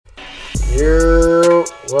Yo,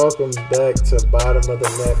 welcome back to Bottom of the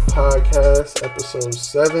Net Podcast, episode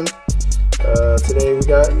 7. Today we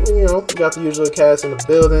got the usual cast in the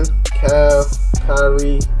building. Cal,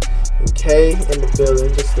 Kyrie, and Kay in the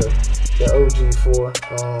building, just the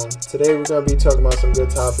OG4. Today we're going to be talking about some good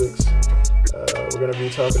topics. We're going to be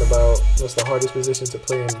talking about what's the hardest position to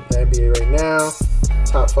play in the NBA right now,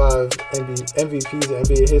 top 5 MVPs in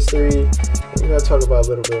NBA history, and we're going to talk about a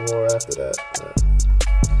little bit more after that.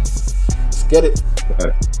 Let's get it.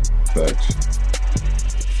 Let's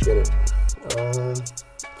get it.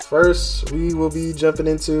 First, we will be jumping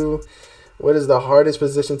into what is the hardest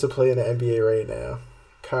position to play in the NBA right now.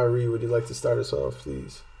 Kyrie, would you like to start us off,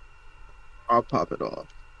 please? I'll pop it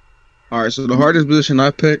off. All right, so the hardest position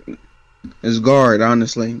I picked is guard,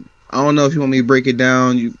 honestly. I don't know if you want me to break it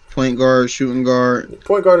down. You point guard, shooting guard.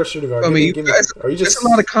 Point guard or shooting guard? There's a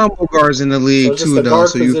lot of combo guards in the league, so too, the though. Guard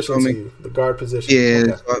So position you feel to me? you. The guard position.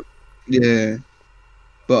 Yeah, Okay. yeah.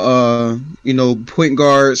 But, point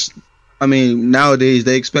guards, nowadays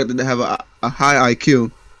they expected to have a high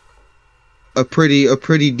IQ. A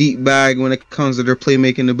pretty deep bag when it comes to their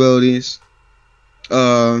playmaking abilities.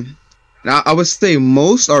 Now, I would say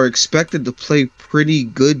most are expected to play pretty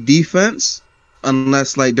good defense,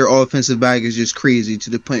 unless like their offensive bag is just crazy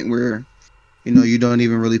to the point where, you don't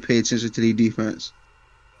even really pay attention to their defense.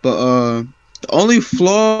 But the only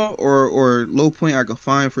flaw or low point I could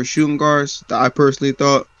find for shooting guards that I personally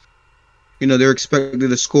thought, they're expected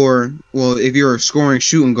to score. Well, if you're a scoring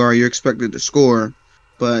shooting guard, you're expected to score,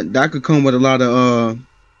 but that could come with a lot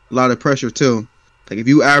of pressure too. Like if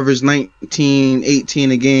you average 19,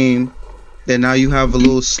 18 a game, then now you have a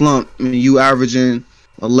little slump. You averaging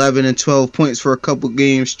 11 and 12 points for a couple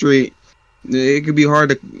games straight. It could be hard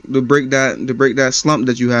to break that slump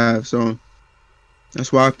that you have. So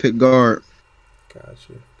that's why I picked guard.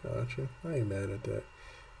 Gotcha. I ain't mad at that.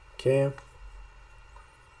 Cam?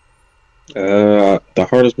 The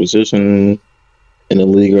hardest position in the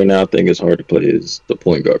league right now, I think it's hard to play, is the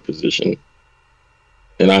point guard position.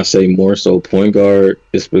 And I say more so point guard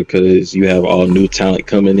is because you have all new talent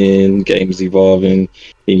coming in, games evolving,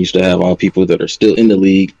 and you still have all people that are still in the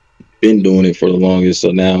league, been doing it for the longest.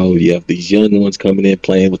 So now you have these young ones coming in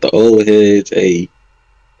playing with the old heads. Hey,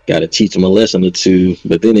 got to teach them a lesson or two.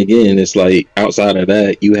 But then again, it's like outside of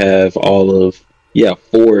that, you have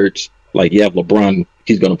forwards. Like you have LeBron,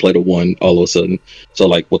 he's going to play the one all of a sudden. So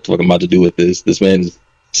like, what the fuck am I about to do with this? This man's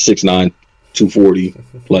 6'9", 240.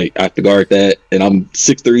 Like I have to guard that, and I'm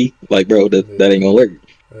 6'3". Like bro, that ain't gonna work.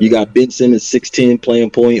 You got Ben Simmons 6'10"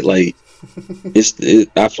 playing point. Like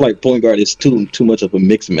I feel like point guard is too much of a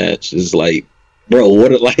mixed match. It's like, bro,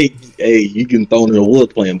 hey, you can throw in the wood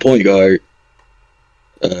playing point guard.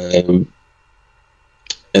 And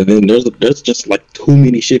then there's just like too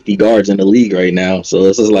many shifty guards in the league right now. So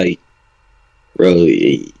it's just like, bro,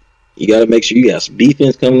 you got to make sure you got some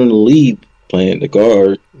defense coming in the league playing the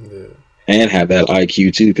guard. Yeah. And have that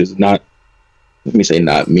IQ too, because not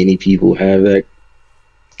many people have that.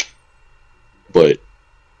 But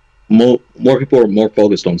more people are more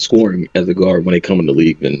focused on scoring as a guard when they come in the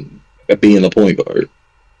league than being a point guard.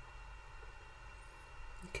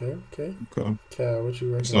 Okay. Cal, what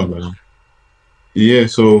you It's not reckon? bad. Yeah,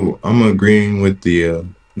 so I'm agreeing with the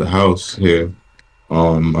house here.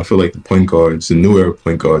 I feel like the point guards, the new era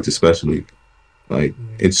point guards especially, like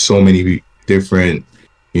it's so many different,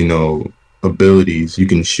 abilities. You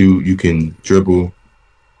can shoot, you can dribble,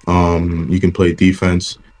 you can play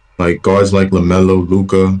defense. Like guards like LaMelo,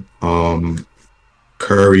 Luka,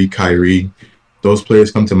 Curry, Kyrie, those players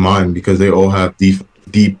come to mind because they all have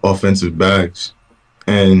deep offensive bags,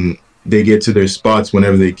 and they get to their spots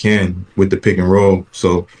whenever they can with the pick and roll.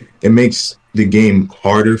 So it makes the game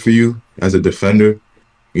harder for you as a defender.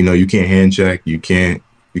 You can't hand check, you can't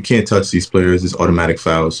touch these players. It's automatic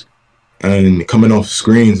fouls. And coming off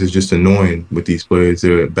screens is just annoying with these players.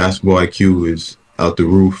 Their basketball IQ is out the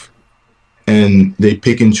roof. And they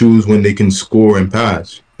pick and choose when they can score and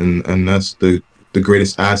pass. And that's the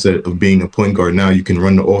greatest asset of being a point guard now. You can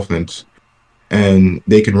run the offense. And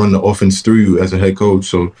they can run the offense through you as a head coach.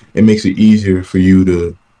 So it makes it easier for you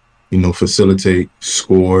to, facilitate,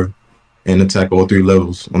 score, and attack all three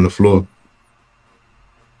levels on the floor.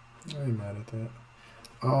 I ain't mad at that.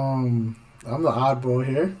 I'm the oddball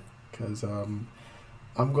here because I'm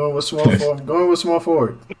going with small forward. I'm going with small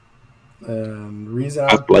forward. And the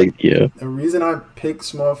reason I pick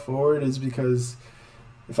small forward is because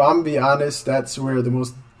if I'm be honest, that's where the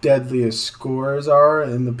most deadliest scorers are,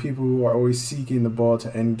 and the people who are always seeking the ball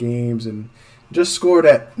to end games and just scored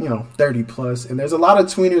at 30 plus. And there's a lot of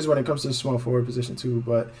tweeners when it comes to the small forward position too.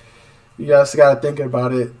 But you guys got to think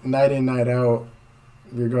about it night in, night out.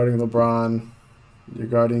 You're guarding LeBron. You're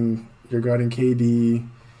guarding KD.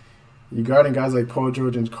 You're guarding guys like Paul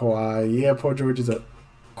George and Kawhi. Yeah, Paul George is a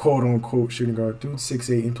quote unquote shooting guard. Dude's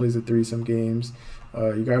 6'8" and plays a three some games.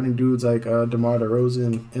 You're guarding dudes like DeMar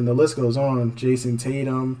DeRozan, and the list goes on. Jason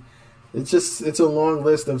Tatum. It's a long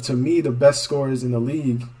list of, to me, the best scorers in the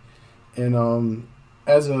league. And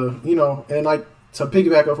as a, and like to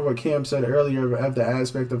piggyback off of what Cam said earlier, I have the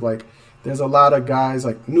aspect of like there's a lot of guys,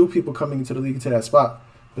 like new people coming into the league to that spot,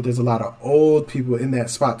 but there's a lot of old people in that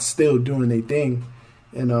spot still doing their thing.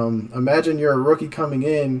 And imagine you're a rookie coming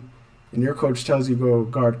in and your coach tells you go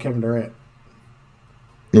guard Kevin Durant.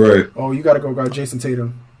 Right. Oh, you got to go guard Jason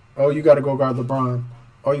Tatum. Oh, you got to go guard LeBron.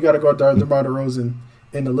 Oh, you got to go guard DeMar DeRozan.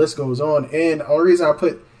 And the list goes on. And the only reason I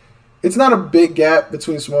put – it's not a big gap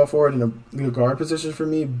between small forward and the guard position for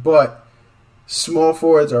me, but small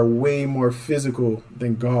forwards are way more physical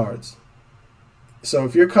than guards. So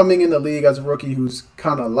if you're coming in the league as a rookie who's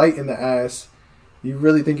kind of light in the ass, you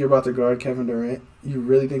really think you're about to guard Kevin Durant? You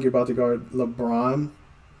really think you're about to guard LeBron?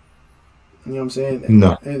 You know what I'm saying?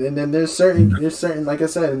 No. And then there's certain, like I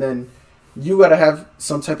said, and then you got to have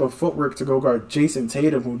some type of footwork to go guard Jason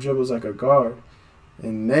Tatum, who dribbles like a guard.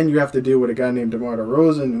 And then you have to deal with a guy named DeMar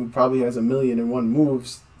DeRozan, who probably has 1,000,001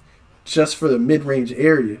 moves just for the mid-range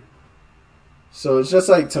area. So it's just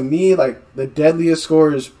like, to me, like the deadliest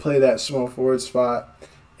scorers play that small forward spot,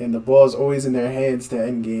 and the ball is always in their hands to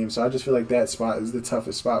end game. So I just feel like that spot is the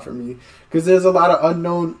toughest spot for me, because there's a lot of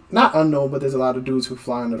not unknown, but there's a lot of dudes who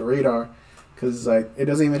fly under the radar. Because like it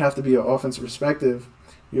doesn't even have to be an offensive perspective.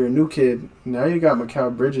 You're a new kid. Now you got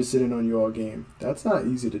Mikal Bridges sitting on you all game. That's not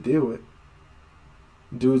easy to deal with.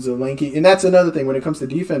 Dudes are lanky. And that's another thing. When it comes to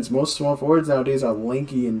defense, most small forwards nowadays are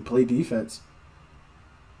lanky and play defense.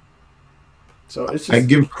 So it's just... I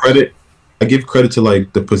give credit to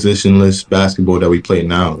like the positionless basketball that we play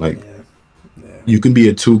now. Like you can be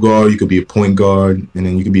a two guard, you could be a point guard, and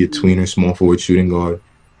then you can be a tweener, small forward, shooting guard,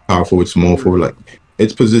 power forward, small forward. Like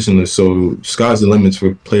it's positionless. So sky's the limits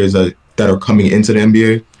for players that are coming into the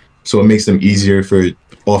NBA. So it makes them easier for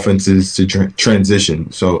offenses to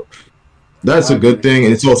transition. So that's a good thing,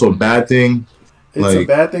 and it's also a bad thing. It's a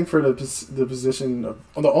bad thing for the position.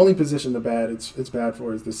 The only position it's bad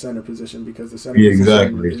for is the center position, because the center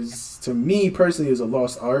position is, to me personally, is a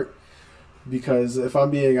lost art. Because if I'm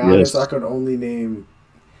being honest, I could only name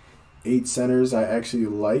 8 centers I actually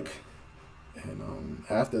like, and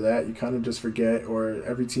after that, you kind of just forget, or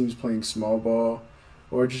every team's playing small ball,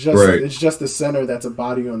 or it's just the center that's a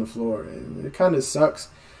body on the floor, and it kind of sucks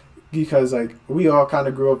because like we all kind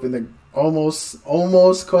of grew up in the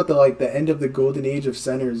almost caught the end of the golden age of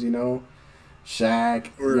centers, Shaq,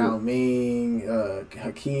 Yao Ming,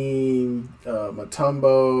 Hakeem,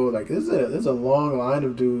 Mutombo. Like there's a long line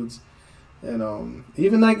of dudes, and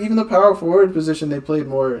even the power forward position, they played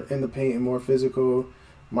more in the paint and more physical.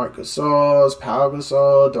 Marc Gasol, Pau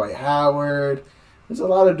Gasol, Dwight Howard. There's a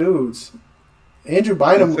lot of dudes. Andrew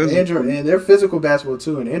Bynum, and they're physical basketball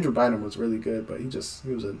too. And Andrew Bynum was really good, but he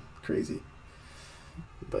was a crazy.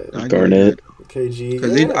 But Garnett, KG,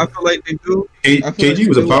 I feel like they do. KG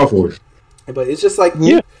was a power forward, but it's just like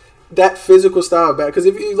that physical style back. Because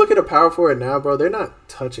if you look at a power forward now, bro, they're not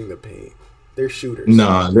touching the paint. They're shooters.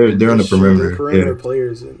 Nah, they're on the perimeter. They're perimeter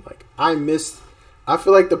players, and like I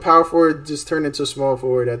feel like the power forward just turned into small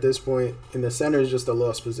forward at this point, and the center is just a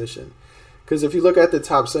lost position. Because if you look at the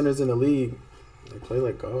top centers in the league, they play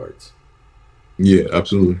like guards. Yeah,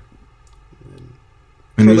 absolutely.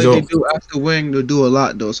 And they do ask the wing to do a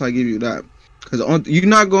lot, though, so I give you that. Because you're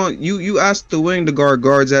not going. You ask the wing to guard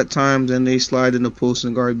guards at times, and they slide in the post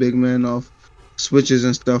and guard big men off switches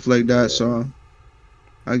and stuff like that. Yeah. So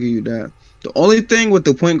I give you that. The only thing with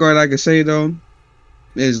the point guard I can say though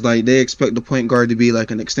is like they expect the point guard to be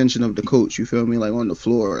like an extension of the coach. You feel me? Like on the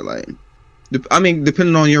floor, like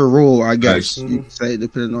depending on your role, I guess you can say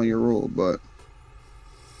depending on your role, but.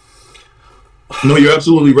 No, you're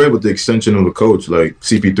absolutely right with the extension of the coach. Like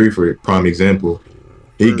CP3 for a prime example,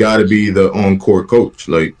 he got to be the on-court coach.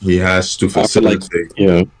 Like he has to facilitate.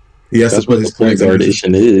 He has to put his point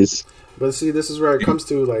guardation is. But see, this is where it comes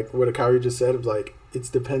to like what Kyrie just said of like it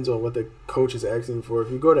depends on what the coach is asking for. If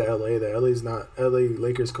you go to LA, the LA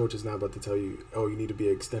Lakers coach is not about to tell you, oh, you need to be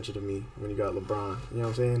an extension of me when you got LeBron. You know what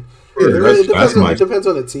I'm saying? It depends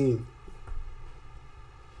on the team.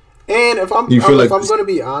 And if I'm going to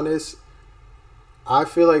be honest, I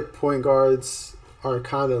feel like point guards are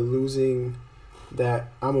kind of losing that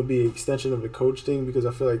I'm going to be an extension of the coach thing, because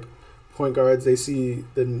I feel like point guards, they see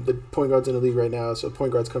the point guards in the league right now, so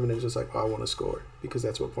point guards coming in just like, oh, I want to score, because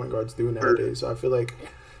that's what point guards do nowadays. So I feel like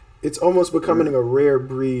it's almost becoming a rare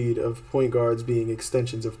breed of point guards being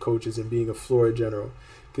extensions of coaches and being a floor general.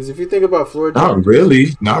 Because if you think about floor general,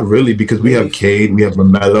 Not really, because we maybe have Cade, we have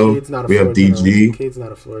LaMelo, Cade's not a we have floor general. DG. Cade's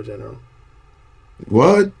not a floor general.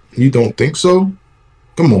 What? You don't think so?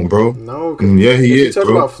 Come on, bro. No, because Yeah, he if you is, talk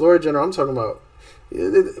bro. about floor general, I'm talking about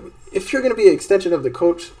if you're going to be an extension of the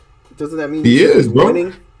coach, doesn't that mean you He should be is, bro.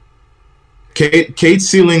 winning? Cade's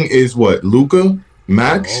ceiling is what? Luca?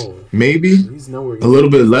 Max? No, Maybe? he's nowhere. A little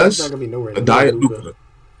bit He's not less? going to be nowhere A near diet Luca. Luca.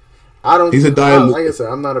 I don't. He's a diet Like I Luca. said,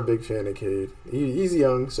 I'm not a big fan of Cade. He's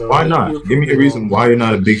young, so Why he'll not? Give prove me me a reason wrong. why you're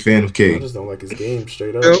not a big fan of I Cade. just don't like his game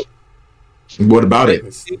straight Yo, up. What about it?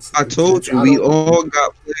 I told you I we don't. all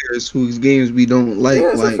got players whose games we don't like.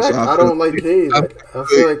 Yeah, it's a Like so, fact. I I feel don't like Cade. I Like I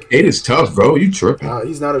feel like Cade is tough, bro. You tripping.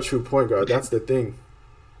 he's not a true point guard. That's the thing.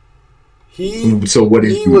 He So what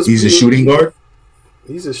is he he? was He's a shooting guard?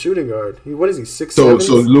 he's a shooting guard. What is he, 6'7"?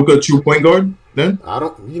 So Luca true point guard then? I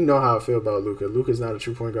don't. You know how I feel about Luka. Luka's not a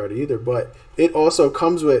true point guard either. But it also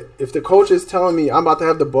comes with, if the coach is telling me I'm about to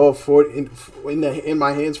have the ball in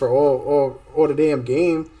my hands for all the damn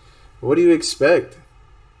game, what do you expect?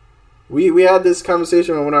 We had this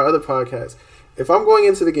conversation on one of our other podcasts. If I'm going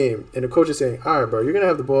into the game and the coach is saying, "All right, bro, you're gonna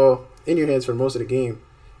have the ball in your hands for most of the game,"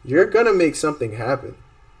 you're gonna make something happen.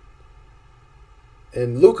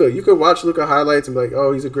 And Luka, you could watch Luka highlights and be like,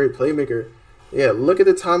 "Oh, he's a great playmaker." Yeah, look at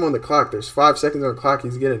the time on the clock. There's 5 seconds on the clock.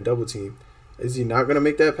 He's getting double team. Is he not going to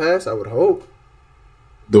make that pass? I would hope.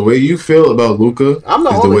 The way you feel about Luca I'm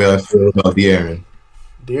the is the way I feel about De'Aaron.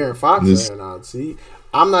 De'Aaron Fox. This- See,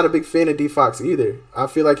 I'm not a big fan of D Fox either. I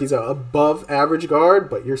feel like he's an above average guard,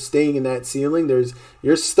 but you're staying in that ceiling.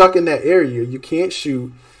 You're stuck in that area. You can't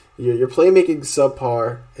shoot. Your playmaking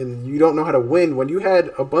subpar, and you don't know how to win. When you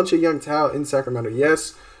had a bunch of young talent in Sacramento,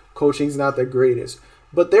 yes, coaching's not the greatest,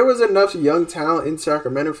 but there was enough young talent in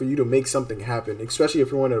Sacramento for you to make something happen, especially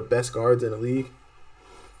if you're one of the best guards in the league.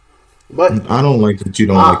 But I don't like that you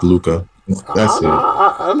don't like Luca. That's it.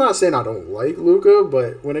 I'm not saying I don't like Luka,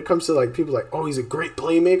 but when it comes to like people like, oh, he's a great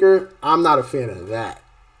playmaker, I'm not a fan of that.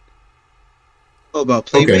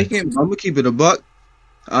 about Okay. playmaking. I'm gonna keep it a buck.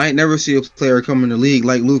 I ain't never see a player come in the league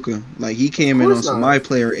like Luca. Like he came in on course some not. my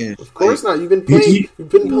player in. Of course Like, not. You've been playing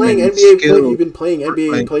skill. You've been playing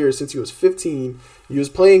NBA Like- players since you was 15. You was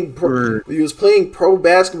playing Word. pro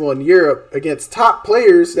basketball in Europe against top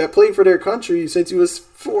players that played for their country since you was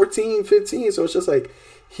 14, 15. So it's just like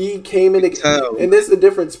he came in Tell. and this is the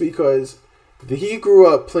difference because he grew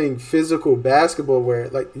up playing physical basketball where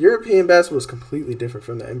like European basketball is completely different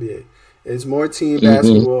from the NBA. It's more team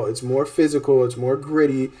basketball. It's more physical. It's more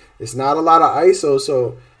gritty. It's not a lot of ISO.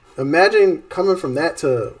 So imagine coming from that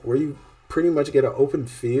to where you pretty much get an open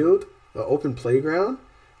field, an open playground.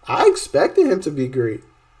 I expected him to be great.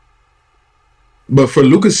 But for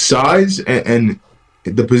Luca's size and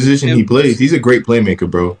the position he plays, he's a great playmaker,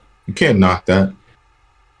 bro. You can't knock that.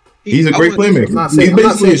 He's a great I'm playmaker. not saying, He's I'm not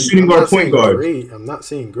basically saying, a shooting I'm guard, not saying point guard. great. I'm not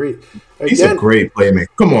saying great. He's a great playmaker.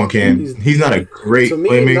 Come on, Cam. He's not a great to me,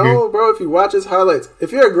 playmaker. no, bro. If you watch his highlights,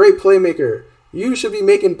 if you're a great playmaker, you should be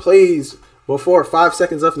making plays before 5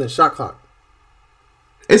 seconds left in the shot clock.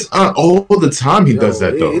 It's all the time he does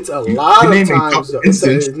that, though. It's a lot of name a times. couple Though. It's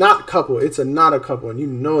instances. not a couple. It's not a couple, and you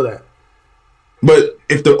know that. But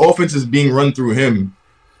if the offense is being run through him,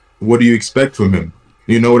 what do you expect from him?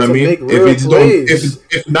 You know what I To mean? make real plays.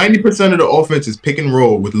 If 90% of the offense is pick and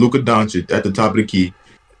roll with Luka Doncic at the top of the key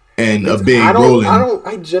and a big rolling,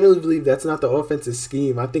 I genuinely believe that's not the offensive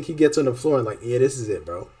scheme. I think he gets on the floor and like, yeah, this is it,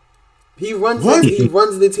 bro. He runs. He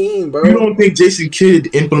runs the team, bro. you don't think Jason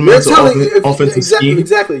Kidd implements an offensive scheme?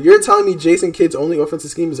 Exactly. You're telling me Jason Kidd's only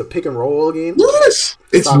offensive scheme is a pick and roll all game? Yes,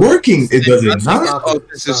 it's Stop working. It does I it think not. his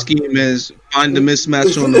offensive scheme is find the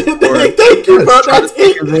mismatch on the floor. Thank you, bro. That's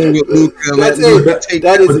Pick and roll with Luka, it. let That's Luka it. take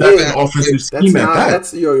That is But that's it. an offensive That's scheme at not. that.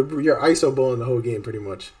 That's your ISO ball in the whole game, pretty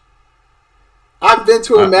much. I've been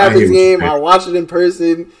to a I Mavericks hear what game. you're I saying. watched it in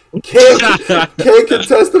person. Cam can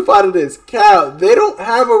testify to this. Cal, they don't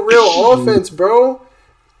have a real offense, bro.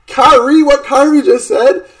 Kyrie, what Kyrie just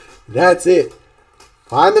said, that's it.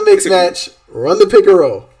 Find the mix match, run the pick and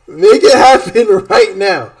roll, make it happen right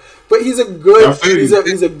now. But he's a good. I feel He's you.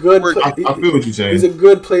 a good. I feel what you're saying. He's a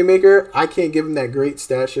good playmaker. I can't give him that great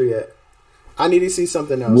stature yet. I need to see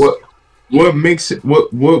something else. What makes it?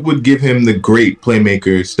 What would give him the great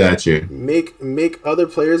playmaker stature? Make other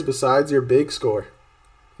players besides your big score,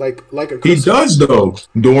 like a. He does though.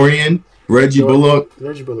 Dorian, Reggie Bullock.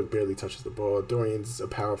 Reggie Bullock barely touches the ball. Dorian's a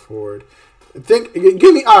power forward. Give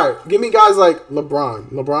me guys like LeBron.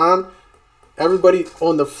 LeBron, everybody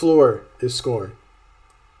on the floor is scoring.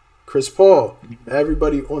 Chris Paul,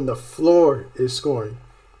 everybody on the floor is scoring.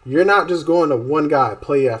 You're not just going to one guy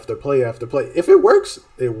play after play after play. If it works,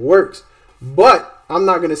 it works. But I'm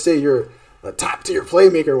not going to say you're a top tier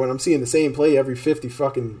playmaker when I'm seeing the same play every 50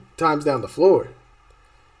 fucking times down the floor.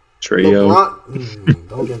 Trae Young.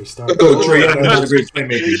 Don't get me started. Trae Young is not a great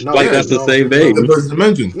playmaker. No, Like that's the same The name. person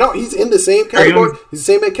mentioned. No, he's in the same category. He's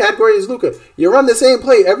the same category as Luka. You run the same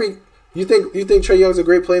play every. You think Trae Young's a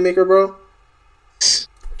great playmaker, bro?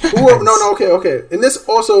 Okay. And this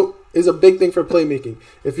also is a big thing for playmaking.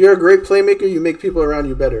 If you're a great playmaker, you make people around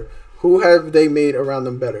you better. Who have they made around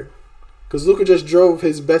them better? Because Luka just drove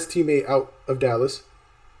his best teammate out of Dallas.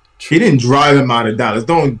 He didn't drive him out of Dallas.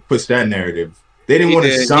 Don't push that narrative. They didn't want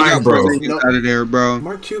to sign, bro. Out of there, bro.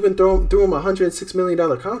 Mark Cuban threw him a $106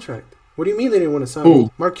 million contract. What do you mean they didn't want to sign Who?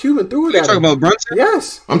 him? Mark Cuban threw it You at talking him. about Brunson?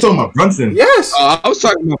 Yes. I'm talking about Brunson. Yes. I was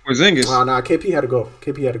talking about Porzingis. Nah, KP had to go.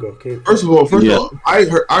 First of all,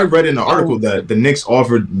 I read in the article that the Knicks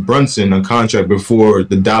offered Brunson a contract before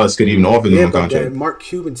the Dallas could even offer them a but contract. Mark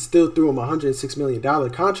Cuban still threw him a $106 million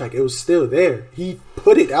contract. It was still there. He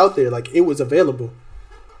put it out there like it was available.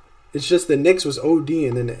 It's just the Knicks was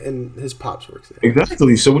ODing and his pops works there.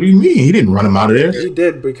 Exactly. So what do you mean? He didn't run him out of there. He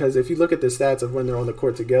did, because if you look at the stats of when they're on the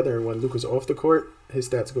court together and when Luka's off the court, his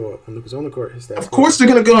stats go up. When Luka's on the court, his stats go up. Of course they're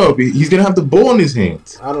going to go up. He's going to have the ball in his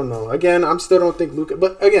hands. I don't know. Again, I still don't think Luka.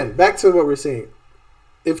 But again, back to what we're saying.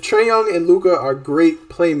 If Trae Young and Luka are great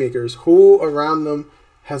playmakers, who around them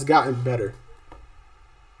has gotten better?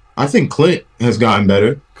 I think Clint has gotten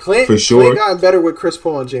better. Clint, for sure. Clint gotten better with Chris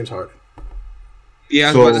Paul and James Harden.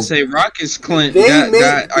 Yeah, I was about to say Rockets Clint. They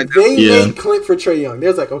made Clint for Trae Young.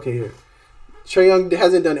 There's like, okay, here. Trae Young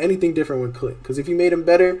hasn't done anything different with Clint. Because if he made him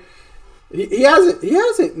better, he hasn't. He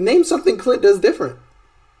hasn't. Name something Clint does different.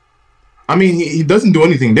 I mean, he doesn't do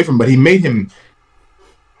anything different, but he made him.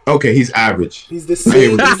 Okay, he's average. He's the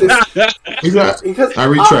same. Because I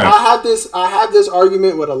retract. I have this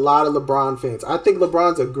argument with a lot of LeBron fans. I think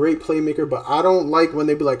LeBron's a great playmaker, but I don't like when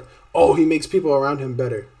they be like, "Oh, he makes people around him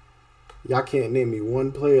better." Y'all can't name me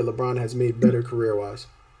one player LeBron has made better career-wise.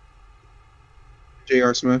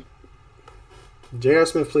 J.R. Smith. J.R.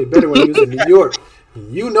 Smith played better when he was in New York.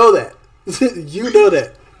 You know that. You know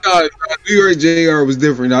that. New York J.R. was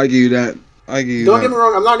different. I give you that. Don't get me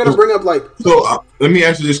wrong. I'm not going to bring up like... So, let me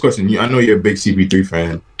ask you this question. I know you're a big CP3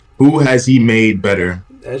 fan. Who has he made better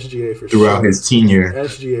SGA for throughout his tenure?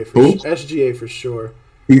 SGA for sure.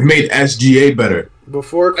 He's made SGA better.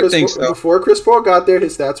 Before Chris Paul got there,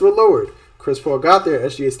 his stats were lowered. Chris Paul got there,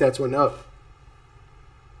 SGA stats went up.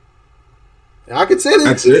 And I could say that.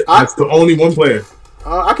 That's it. That's the only one player.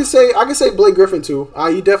 I could say Blake Griffin too.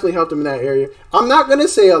 He definitely helped him in that area. I'm not gonna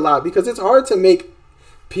say a lot because it's hard to make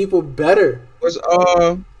people better. That's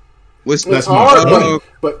hard, my point.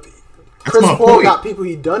 But Chris Paul got people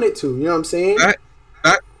he done it to. You know what I'm saying?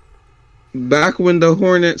 Back when the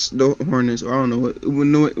Hornets, I don't know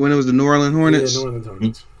when it was the New Orleans Hornets. Yeah, New Orleans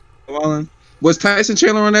Hornets. New Orleans. Was Tyson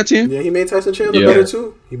Chandler on that team? Yeah, he made Tyson Chandler better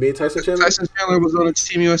too. Tyson Chandler was on the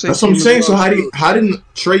Team USA. That's what I'm saying. So how didn't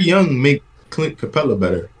Trae Young make Clint Capella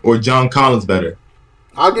better or John Collins better?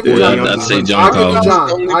 I'll give you John. I'd say John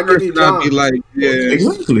Collins. I'll give you John.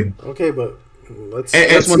 Exactly. Okay, but let's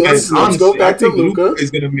go back to Luka.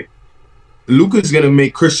 Luka's gonna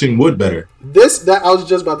make Christian Wood better. I was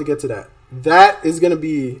just about to get to that. That is gonna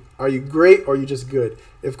be, are you great or are you just good?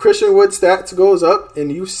 If Christian Wood stats goes up and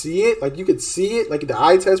you see it, like you could see it, like the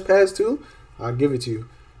eye test pass too, I'll give it to you.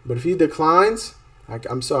 But if he declines,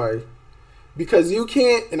 I'm sorry, because you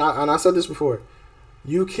can't. And I said this before,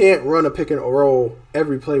 you can't run a pick and roll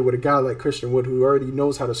every play with a guy like Christian Wood who already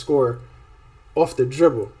knows how to score off the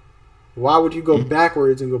dribble. Why would you go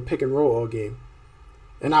backwards and go pick and roll all game?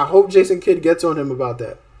 And I hope Jason Kidd gets on him about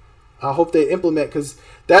that. I hope they implement, because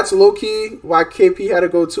that's low-key why KP had to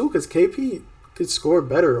go too, because KP could score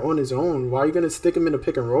better on his own. Why are you going to stick him in a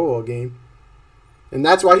pick and roll all game? And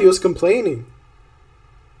that's why he was complaining.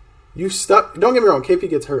 You stuck. Don't get me wrong, KP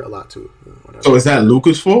gets hurt a lot too. Whatever. So is that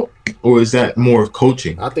Luka's fault, or is that more of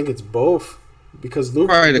coaching? I think it's both. Because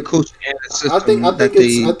Luka, probably the coach and the system. I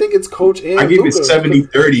think it's coach and I give Luka. it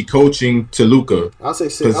 70-30 coaching to Luka. I'll say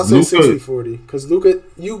 60-40. Because Luka,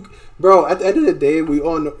 bro, at the end of the day, we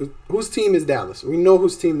all know whose team is Dallas. We know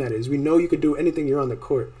whose team that is. We know you could do anything you're on the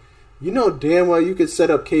court. You know damn well you could set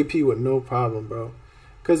up KP with no problem, bro.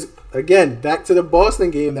 Because, again, back to the Boston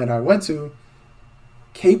game that I went to,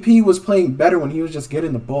 KP was playing better when he was just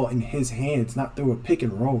getting the ball in his hands, not through a pick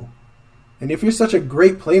and roll. And if you're such a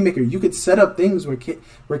great playmaker, you could set up things where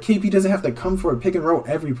KP doesn't have to come for a pick and roll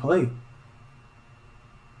every play.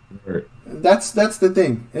 Right. That's the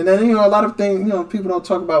thing. And then, a lot of things, people don't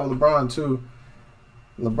talk about with LeBron too.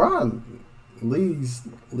 LeBron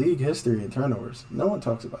league history in turnovers. No one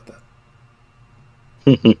talks about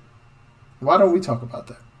that. Why don't we talk about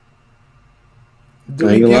that?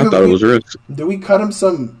 I thought it was risk. Do we cut him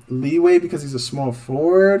some leeway because he's a small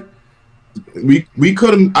forward? We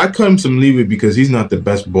cut him. I cut him some leeway because he's not the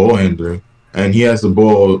best ball handler, and he has the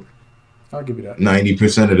ball. I'll give you that.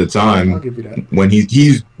 90% of the time. I'll give you that. When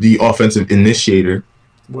he's the offensive initiator.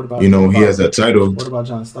 What about he has that title. What about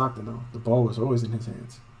John Stockton though? The ball was always in his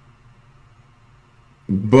hands.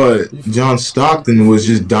 But John Stockton was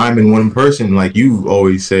just diming one person, like you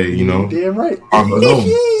always say. You're damn right. I'm alone.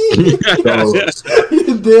 You're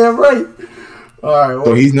damn right. All right. Well,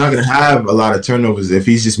 so he's not gonna have a lot of turnovers if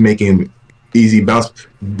he's just making easy bounce.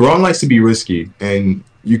 Braun likes to be risky, and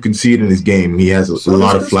you can see it in his game. He has a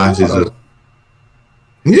lot of flashes of.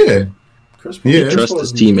 Yeah. He trusts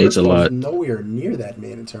his teammates a lot. Nowhere near that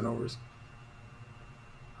man in turnovers.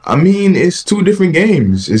 I mean, it's two different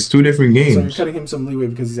games. So you're cutting him some leeway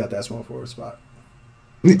because he's at that small forward spot.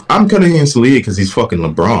 I'm cutting him some leeway because he's fucking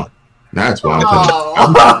LeBron. That's why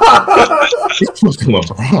he's fucking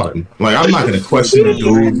LeBron. Like, I'm not gonna question the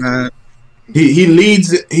dude. He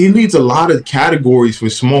leads a lot of categories for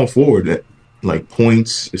small forward, like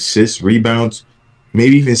points, assists, rebounds,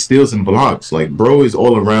 maybe even steals and blocks. Like, bro is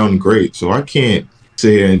all around great. So I can't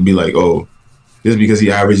sit here and be like, oh, just because he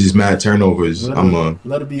averages mad turnovers,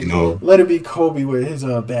 let it be Kobe with his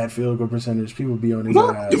bad field goal percentage. People be on his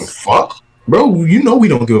ass. Give a fuck, bro. We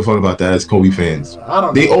don't give a fuck about that as Kobe fans. I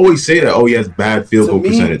don't know. They always say that. Oh, he has bad field goal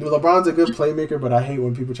percentage. LeBron's a good playmaker, but I hate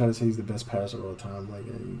when people try to say he's the best passer of all time. Like,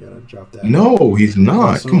 you gotta drop that. No, he's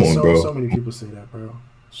not. Come on, bro. So many people say that, bro.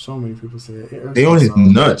 So many people say it. They on his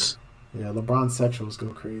nuts. Yeah, LeBron sexuals go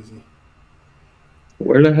crazy.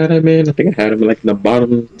 Where did I have that man? I think I had him like in the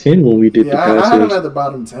bottom 10 when we did the passes. I had him at the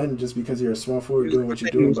bottom 10 just because you're a small forward doing what you're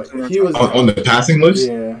doing. But he was on the passing list.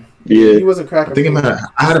 Yeah. He wasn't cracking. I think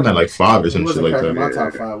I had him at like 5 or some shit like that. He wasn't cracking my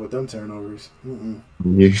top 5 with them turnovers.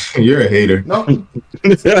 You're a hater. No.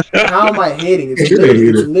 How am I hating? It's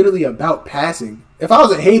literally about passing. If I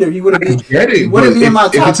was a hater, he wouldn't be. He wouldn't be in my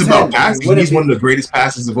top 10. If it's about passing, he's one of the greatest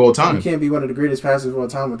passers of all time. You can't be one of the greatest passers of all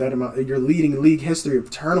time with that amount. You're leading league history of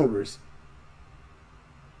turnovers.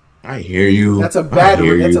 I hear you. That's a bad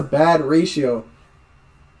ratio.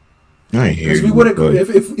 I hear you. Because we wouldn't,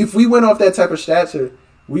 if we went off that type of stature,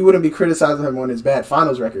 we wouldn't be criticizing him on his bad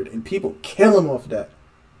finals record, and people kill him off that.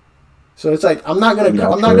 So it's like I'm not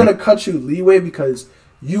gonna cut you leeway because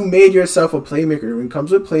you made yourself a playmaker. When it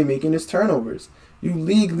comes with playmaking, it's turnovers. You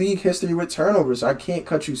league history with turnovers. So I can't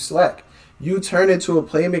cut you slack. You turned into a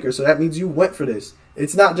playmaker, so that means you went for this.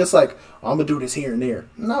 It's not just like, I'm going to do this here and there.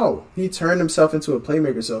 No, he turned himself into a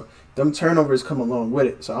playmaker, so them turnovers come along with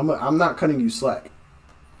it. So I'm not cutting you slack.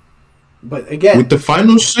 But again, with the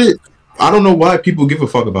final shit, I don't know why people give a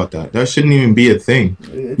fuck about that. That shouldn't even be a thing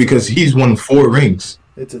because he's won 4 rings.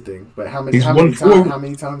 It's a thing, but how many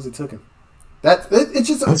times it took him? It's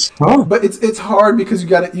just that's tough. But it's hard because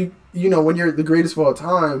you know when you're the greatest of all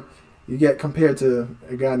time. You get compared to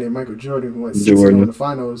a guy named Michael Jordan who went 6-0 in the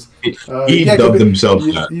finals. He dubbed himself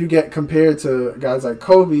that. You get compared to guys like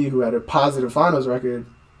Kobe who had a positive finals record.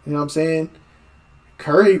 You know what I'm saying?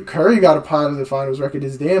 Curry got a positive finals record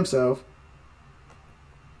his damn self.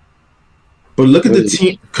 But look at the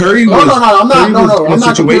team. Curry was. I'm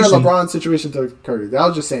not comparing LeBron's situation to Curry. I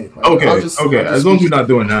was just saying. Like, okay. As long as we're not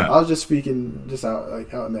doing that. I was just speaking just out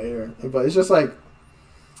in the air. But it's just like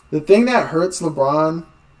the thing that hurts LeBron,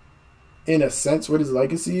 in a sense, with his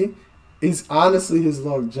legacy, is honestly his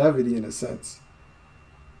longevity. In a sense,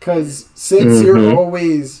 because since you're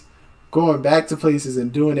always going back to places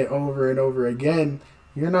and doing it over and over again,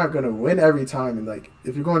 you're not gonna win every time. And like,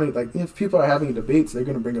 if you're going to if people are having debates, they're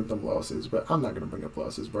gonna bring up them losses. But I'm not gonna bring up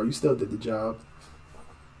losses, bro. You still did the job.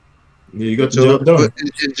 Yeah, you got your job done.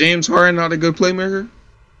 Is James Harden not a good playmaker?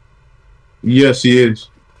 Yes, he is.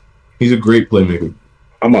 He's a great playmaker.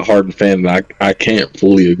 I'm a Harden fan, but I can't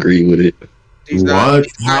fully agree with it. What?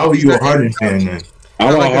 How are you a Harden fan, man?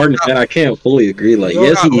 I'm a Harden fan. I can't fully agree. Like,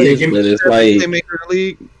 yes, he is, but it's like playmaker in the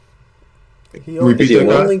league. He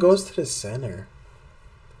only goes to the center.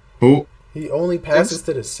 Who? He only passes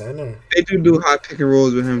to the center. They do high pick and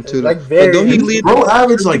rolls with him too. Like don't he lead? Bro,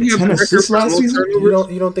 average like 10 assists last season.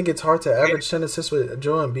 You don't think it's hard to average 10 assists with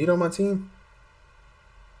Joel Embiid on my team?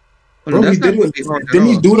 Bro, didn't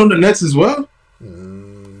he do it on the Nets as well?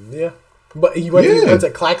 Yeah, but he went to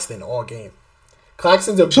Claxton all game.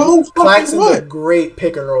 Claxton's a great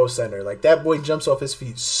pick and roll center. Like that boy jumps off his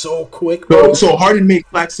feet so quick, bro. So Harden made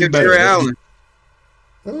Claxton better.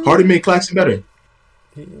 Harden made Claxton better.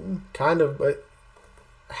 Kind of, but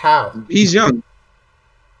how? He's young.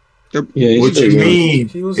 Yeah, he's What still you young. mean?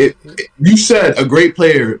 You said a great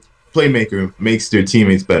playmaker makes their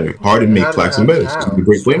teammates better. Harden made Claxton better. So he's a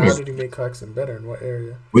great How playmaker. did he make Claxton better? In what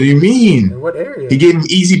area? What do you mean? In what area? He gave him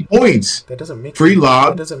easy points. That doesn't make Free you,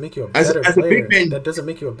 lob. That doesn't make you a As better a player. big man, That doesn't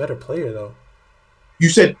make you a better player, though. you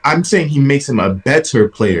said I'm saying he makes him a better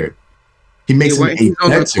player. He makes him when he's a on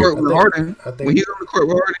the better. court with Harden. I think, When he's on the court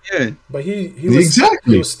with Harden, yeah. But he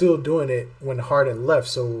Exactly. was still doing it when Harden left.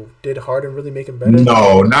 So did Harden really make him better?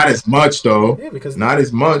 No, not as much though. Yeah, because not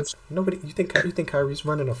as much. Nobody. You think Kyrie's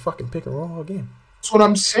running a fucking pick and roll all game? That's what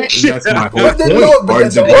I'm saying. That's my whole But point. then, no, but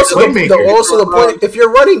Harden's a great also playmaker. the point. If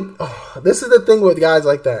you're running, this is the thing with guys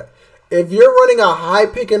like that. If you're running a high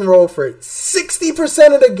pick and roll for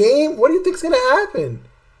 60% of the game, what do you think's gonna happen?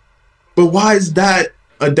 But why is that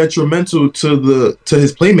a detrimental to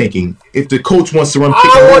his playmaking? If the coach wants to run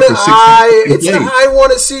pick and roll for 60%, I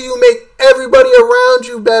want to see you make everybody around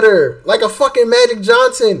you better, like a fucking Magic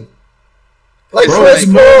Johnson, like Chris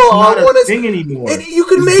Paul. I want to thing anymore. You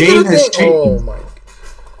can make it a thing. Changed. Oh my!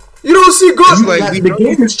 You don't see Golden. The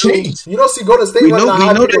game has changed. You don't see Golden State running a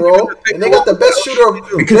high pick and roll, and they got the best shooter.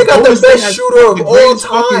 They got the best shooter of all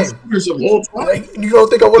time. Like, you don't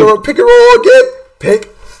think I want to run pick and roll again?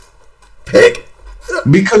 Pick.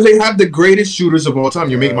 Because they have the greatest shooters of all time.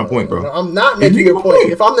 You're making my point, bro. I'm not making your point.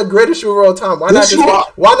 If I'm the greatest shooter of all time, why not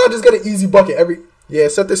just get an easy bucket every? Yeah,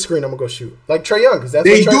 set this screen. I'm gonna go shoot like Trae Young because that's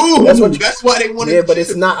why they want to. Yeah, but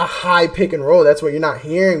it's not a high pick and roll. That's what you're not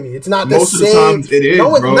hearing me. It's not the most same. Of the times it is,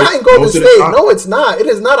 no, it's bro. not in Golden State. No, it's not. It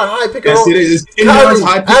is not a high pick and roll. Yes, it is. Kyrie,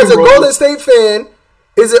 high pick as and a roll. Golden State fan,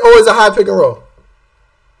 is it always a high pick and roll?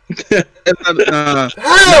 Hell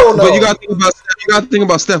no. But you got to think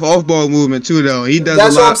about Steph off ball movement too, though. He does.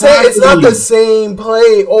 That's a lot. what I'm saying. It's not the same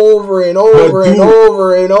play over and over and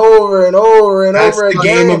over and over and over and over again. That's the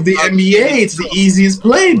game of the NBA. It's the easiest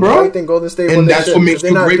play, bro. I think Golden State and that's what makes you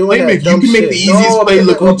a great playmaker. You can make the easiest play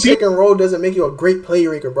look routine. Pick and roll doesn't make you a great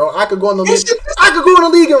playmaker, bro. I could go in the league.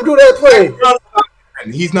 And do that play.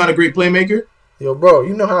 He's not a great playmaker. Yo, bro,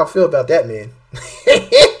 you know how I feel about that, man.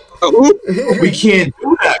 We can't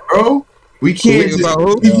do that, bro. We can't. We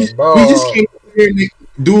just can't compare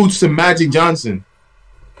dudes to Magic Johnson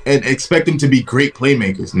and expect them to be great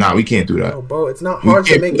playmakers. Nah, we can't do that. No, bro, it's not hard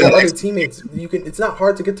to make your other teammates. It's not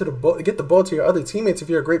hard to get the ball to your other teammates if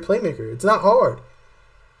you're a great playmaker. It's not hard.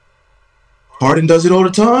 Harden does it all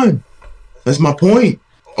the time. That's my point.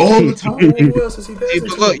 All the time. Who else is he passing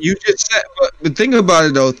but look, you just said. But think about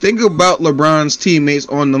it though. Think about LeBron's teammates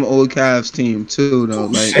on them old Cavs team too, though.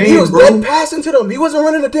 Like he was dead passing to them. He wasn't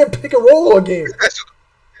running a damn pick and roll game.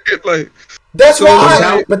 That's why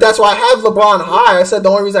I have LeBron high. I said the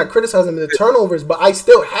only reason I criticize him is the turnovers, but I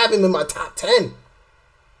still have him in my top 10.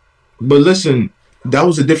 But listen, that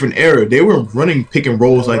was a different era. They were running pick and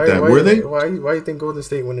rolls like that, were they? Why do you think Golden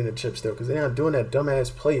State winning the chip still? Because they're not doing that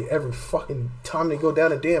dumbass play every fucking time they go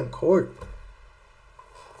down the damn court.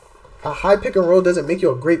 A high pick and roll doesn't make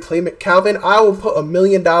you a great playmaker. Calvin, I will put $1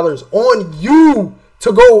 million on you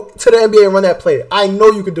to go to the NBA and run that play. I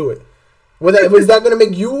know you could do it. Was that going to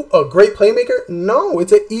make you a great playmaker? No,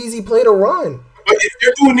 it's an easy play to run. But if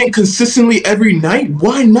you're doing it consistently every night,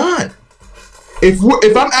 why not? If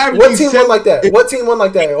I'm averaging, what team won like that? What team won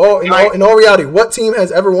like that? In all reality, what team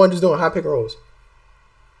has ever won just doing high pick and rolls?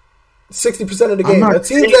 60% of the game. The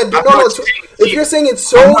teams that do if you're saying it's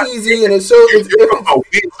so easy and it's so,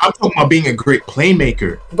 I'm talking about being a great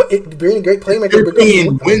playmaker. But being a great playmaker, you're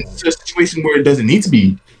being wins to a situation where it doesn't need to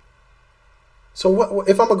be. So what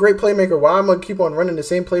if I'm a great playmaker? Why am I gonna keep on running the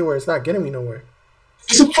same play where it's not getting me nowhere?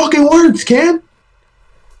 It fucking works, Cam.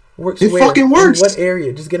 It fucking works. In what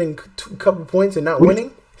area? Just getting a couple points and not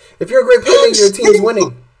winning? If you're a great playmaker, your team's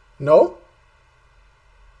winning. No?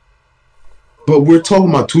 But we're talking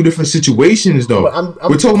about two different situations, though.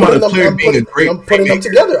 We're talking about a player being a great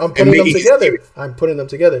playmaker. I'm putting them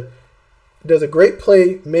together. Does a great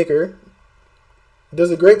playmaker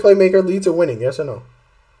lead to winning? Yes or no?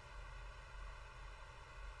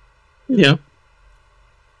 Yeah.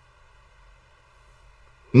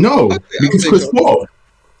 No, because Chris Paul.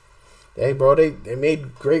 Hey, bro, they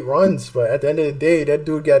made great runs, but at the end of the day, that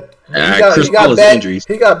dude got bad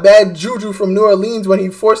juju from New Orleans when he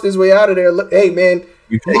forced his way out of there. Hey, man,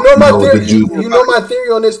 you know my theory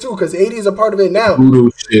on this too, because AD is a part of it now.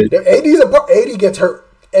 AD gets hurt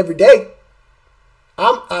every day.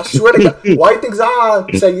 I swear to God. Why you think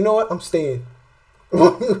Zion say, you know what, I'm staying?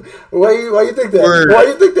 Why you think that? Why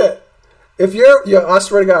you think that? If I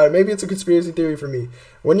swear to God, maybe it's a conspiracy theory for me.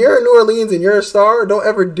 When you're in New Orleans and you're a star, don't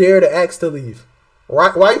ever dare to ask to leave.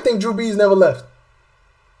 Why you think Drew Brees never left?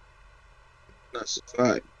 That's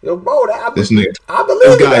right. Yo, bro, I believe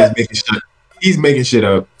this guy is making shit. He's making shit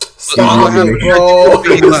up. Stop happened it, to Reggie Bush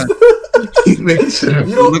when he bro. left? He makes it.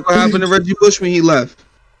 You don't, Look what happened to Reggie Bush when he left.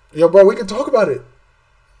 yo, bro, we can talk about it.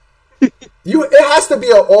 It has to be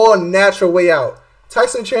an all natural way out.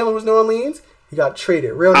 Tyson Chandler was New Orleans. He got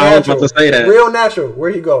traded. Real I was natural. about to say that. Real natural.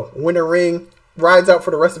 Where'd he go? Win a ring. Rides out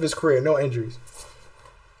for the rest of his career. No injuries.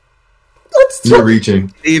 Let's You're talk.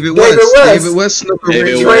 reaching. David West. West. David West snuck a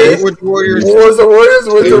David ring West. with the Warriors. Wars the Warriors.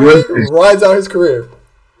 Wins the Hey, ring. Rides out his career.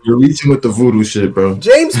 You're reaching with the voodoo shit, bro.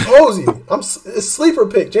 James Posey. A sleeper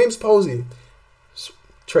pick. James Posey.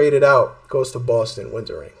 Traded out. Goes to Boston. Wins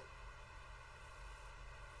a ring.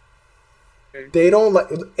 They don't like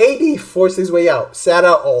AD forced his way out. Sat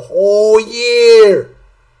out a whole year.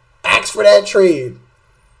 Asked for that trade.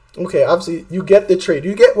 Okay, obviously you get the trade.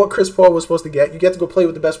 You get what Chris Paul was supposed to get. You get to go play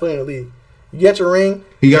with the best player in the league. You get your ring,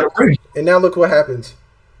 He got a ring. and now look what happens.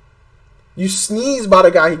 You sneeze by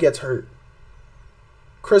the guy, he gets hurt.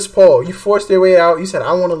 Chris Paul, you forced your way out. You said,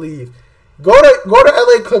 I want to leave. Go to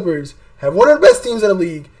LA Clippers. Have one of the best teams in the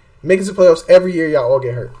league. Make it to playoffs every year. Y'all all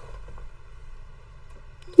get hurt.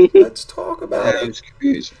 Let's talk about it.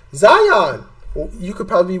 Zion, you could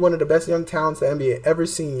probably be one of the best young talents the NBA ever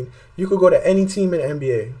seen. You could go to any team in the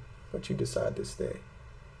NBA, but you decide to stay.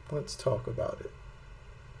 Let's talk about it.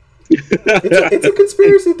 It's a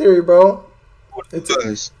conspiracy theory, bro.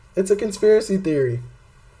 It's a conspiracy theory.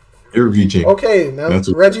 You're reaching. Okay, now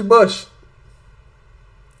Reggie Bush.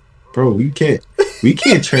 Bro, we can't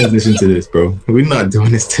transition to this, bro. We're not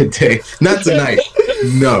doing this today. Not tonight.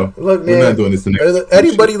 No. Look, man. We're not doing this tonight.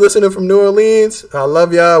 Anybody listening from New Orleans, I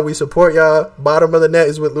love y'all. We support y'all. Bottom of the net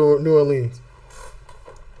is with New Orleans.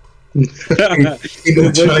 He's not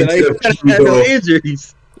trying to get a voodoo no dog.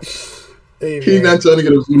 injuries. Hey, He's not trying to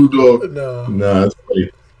get a voodoo dog. No, Nah, that's funny.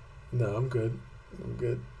 no, I'm good.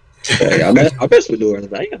 Hey, I mess with New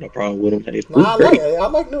Orleans. I ain't got no problem with them. Hey, Nah, I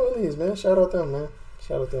like New Orleans, man. Shout out them, man.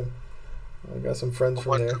 Shout out them. I got some friends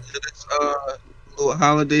from there. Little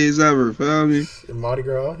holidays ever, feel me? Mardi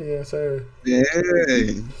Gras, yeah, sir. Yeah.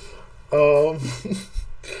 All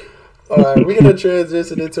right, we're gonna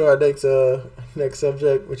transition into our next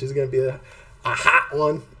subject, which is gonna be a hot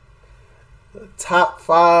one. The top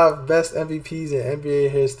 5 best MVPs in NBA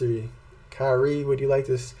history. Kyrie, would you like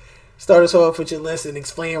to start us off with your list and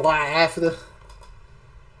explain why after?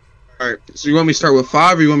 All right. So you want me to start with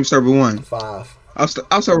 5 or you want me to start with 1? 5. I'll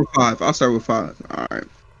start with 5. All right.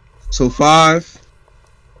 So 5,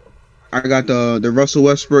 I got the Russell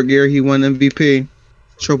Westbrook year. He won MVP,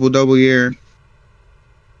 triple-double year.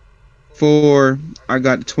 4, I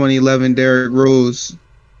got the 2011 Derrick Rose.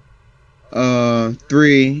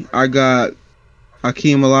 3, I got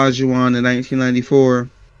Hakeem Olajuwon in 1994.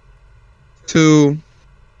 2,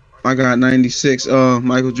 I got 96.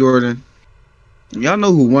 Michael Jordan. Y'all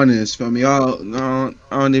know who 1 is, feel me? I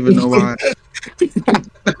don't even know why. He's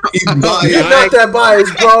You're biased. not that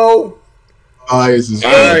biased, bro. Bias is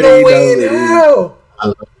Ain't fine. no way in hell. I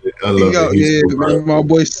love it. I love it. He's Yeah, so biased. my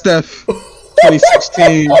boy Steph,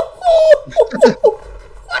 2016.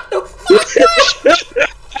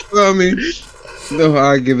 I mean, no,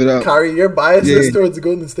 I give it up. Kyrie, your biasness Yeah. towards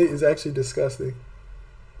Golden State is actually disgusting.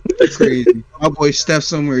 Crazy. My boy Steph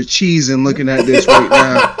somewhere cheesing looking at this right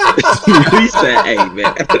now. He said, "Hey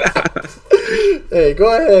man." Hey,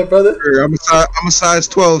 go ahead, brother. I'm a size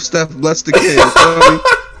 12. Steph, bless the kid. feel me?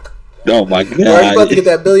 Oh my Bro, you about god. to get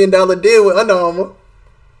that $1 billion deal with Under Armour.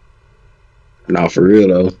 Nah, for real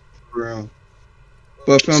though. Bro.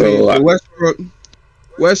 But feel So, me,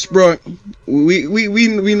 Westbrook,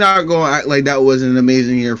 we not gonna act like that was an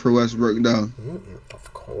amazing year for Westbrook though.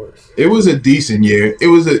 Of course. It was a decent year. It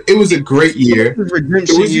was a great year.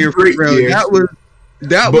 Redemption It was a year for great real. year.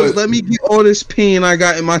 That But- was let me get all this pain I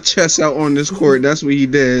got in my chest out on this court. That's what he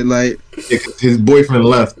did. Like, Yeah, 'cause his boyfriend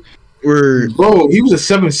left. word. Bro, he was a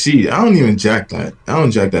 7th seed. I don't even jack that. I don't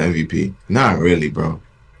jack that MVP. Not really, bro.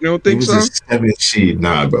 You don't He think was so? a 7th seed.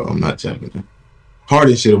 Nah, bro. I'm not jacking that.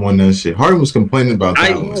 Harden should have won that shit. Harden was complaining about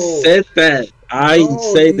that I one. said that. I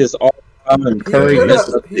say this all the time. And Curry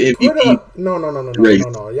messed up the MVP. No. race.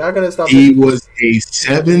 Y'all gonna stop. He was a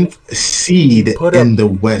 7th seed in the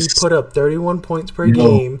He West. put up 31 points per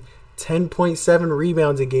game, 10.7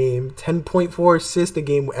 rebounds a game, 10.4 assists a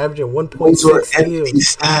game, averaging Those 1.6 were steals. empty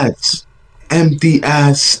stats. Empty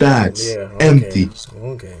ass stats. Yeah, okay. Empty.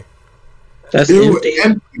 Okay, That's They were empty.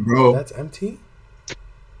 empty, bro. that's empty.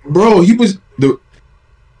 Bro,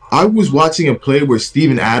 I was watching a play where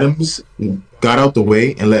Steven Adams got out the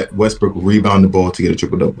way and let Westbrook rebound the ball to get a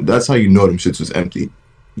triple-double. That's how you know them shits was empty.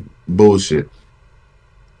 Bullshit.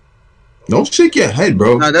 Don't shake your head,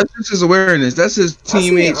 bro. Nah, that's just his awareness. That's his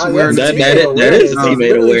teammates' awareness. That is It's teammate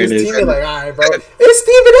literally just awareness. teammate like, all right, bro. It's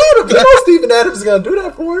Steven Adams. You know Steven Adams is gonna do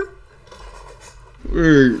that for him.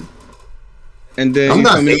 Word. And then I'm you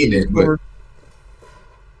not feel me? hating it, but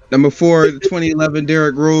Number 4, 2011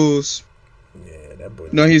 Derrick Rose. Yeah, that boy.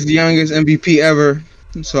 No, he's the youngest MVP ever.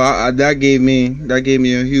 So that gave me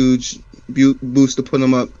a huge boost to put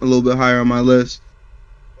him up a little bit higher on my list.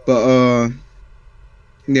 But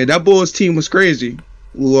yeah, that Bulls team was crazy.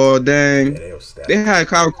 Well, dang, Yeah, they was stacked. they had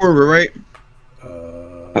Kyle Korver, right?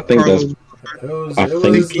 I think that's. Carlos. I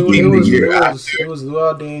think he came the year It was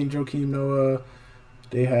Luol Deng, Joakim Noah.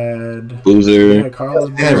 They had Boozer, Carlos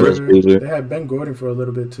Chris Boozer. Boozer. They had Ben Gordon for a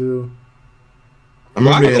little bit too. I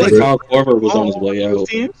remember I they think had Kyle Korver was on his way out.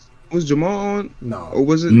 Was Jamal on? No, Or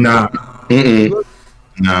was it? Nah. Mm-mm.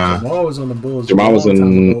 Jamal was on the Bulls Jamal a was long time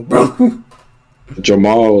in- ago, bro.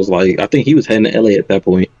 Jamal was like, I think he was heading to LA at that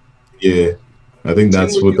point. Yeah, I think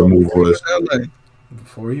that's what the move was. LA.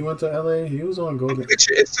 Before he went to LA, he was on Golden.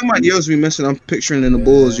 It's somebody else we missing. I'm picturing in the Yeah.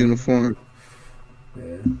 Bulls uniform.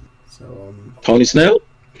 Yeah. So Tony Snell?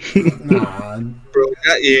 nah. Bro,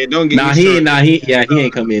 don't get Nah, me he started. ain't. He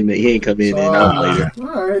ain't come in. He ain't come in. So, That was later.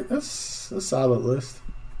 all right, that's a solid list.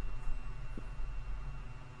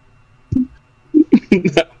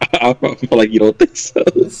 I feel like you don't think so.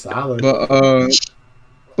 It's solid.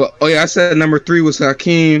 But oh yeah, I said number 3 was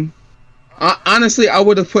Hakeem. Honestly, I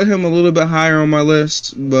would have put him a little bit higher on my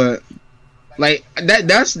list, but like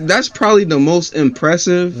that's probably the most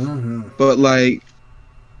impressive. Mm-hmm. But like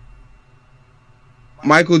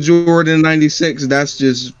Michael Jordan '96, that's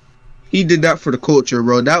just he did that for the culture,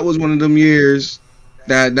 bro. That was one of them years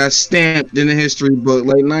that's stamped in the history book.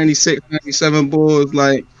 Like 96, 97 Bulls,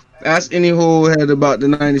 like ask any whole head about the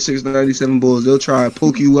 96, 97 Bulls. They'll try to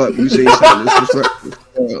poke you up. You say something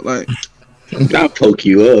disrespectful. Like, I'll poke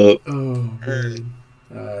you up. Oh, man.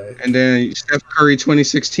 All right. and then Steph Curry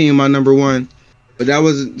 2016, my number 1. But that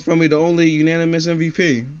was for me the only unanimous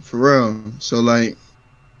MVP for real. So like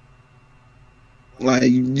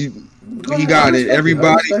he got it.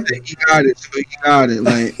 Everybody said he got it, so he got it.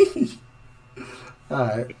 Like, all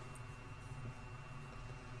right.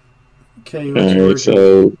 Okay, All right,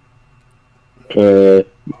 so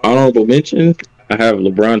honorable mention. I have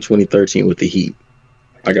LeBron 2013 with the Heat.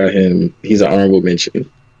 I got him. He's an honorable mention.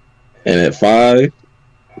 And at 5,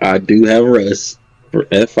 I do have Russ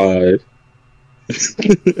at 5.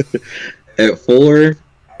 At 4,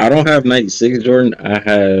 I don't have 96 Jordan.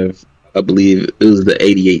 I believe it was the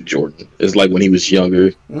 88 Jordan. It's like when he was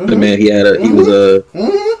younger. The man, he was a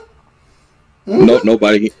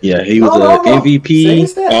nobody. Yeah, he was a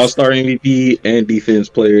MVP, All-Star MVP, and Defense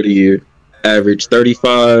Player of the Year. Average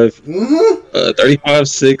 35, 35,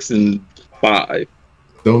 6, and 5.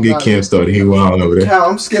 Don't get Cam started. He wild over there. Cal,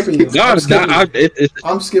 I'm skipping you. No, it's not.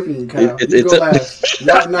 I'm skipping you, Cal. It- You it's go a- last.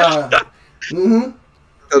 Nah.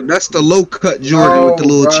 that's the low cut Jordan with the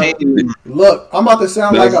little bro. chain. Look, I'm about to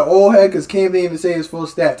sound like an old head because Cam didn't even say his full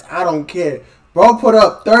stats. I don't care. Bro put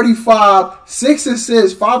up 35, 6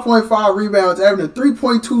 assists, 5.5 rebounds, averaging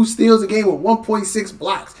 3.2 steals a game with 1.6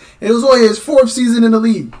 blocks. And it was only his 4th season in the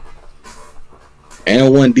league.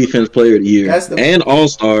 And won Defense Player of the Year. And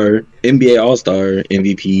All-Star, NBA All-Star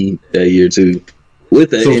MVP that year, too.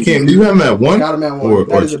 With that So, MVP. Cam, do you have him at 1? Got him at 1.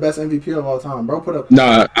 That is the best MVP of all time. Bro put up.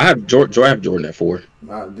 Nah, I have Jordan at 4.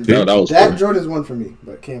 That Jordan's 1 for me,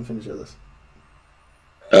 but Cam finish your list.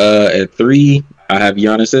 At 3, I have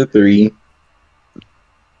Giannis at 3.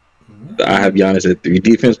 I have Giannis at 3.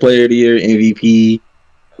 Defense Player of the Year, MVP.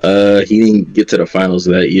 He didn't get to the finals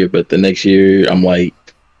that year, but the next year, I'm like,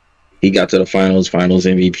 he got to the finals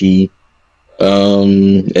MVP.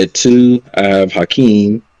 At 2, I have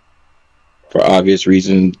Hakeem. For obvious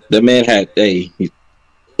reasons, the man had he's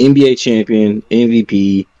NBA champion,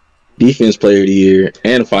 MVP, Defense Player of the Year,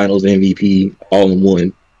 and Finals MVP all in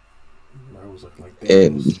one.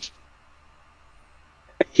 And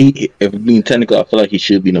if being technical, I feel like he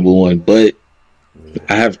should be number 1, but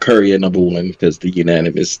I have Curry at number 1 because the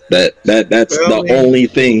unanimous. That's the only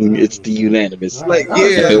thing. It's the unanimous. Like, yeah,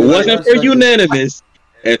 if it wasn't for unanimous,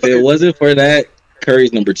 if it wasn't for that,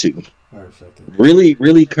 Curry's number 2.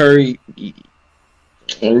 Really Curry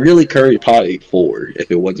probably 4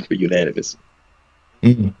 if it wasn't for unanimous.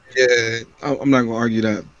 Mm-hmm. Yeah, I'm not gonna argue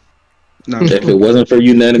that. No. If it wasn't for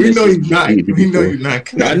unanimous, we know you're not. We know you're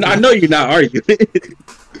not. I know you're not arguing.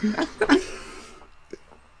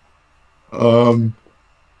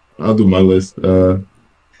 I'll do my list. I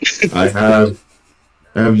have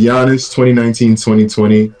Giannis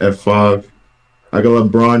 2019-2020 at 5. I got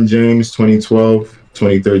LeBron James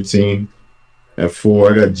 2012-2013 at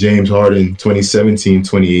 4. I got James Harden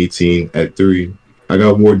 2017-2018 at 3. I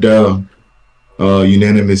got Wardell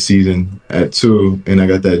unanimous season at 2, and I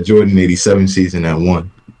got that Jordan 87 season at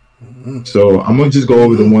 1. So I'm gonna just go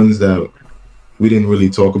over the ones that we didn't really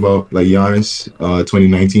talk about, like Giannis,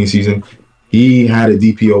 2019 season. He had a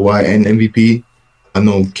DPOY and MVP. I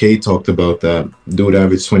know Kay talked about that. Dude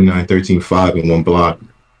averaged 29, 13, 5 in one block.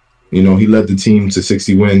 You know, he led the team to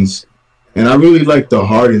 60 wins. And I really liked the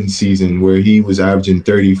Harden season where he was averaging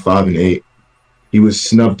 35 and 8. He was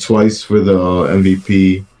snubbed twice for the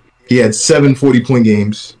MVP. He had 7 40-point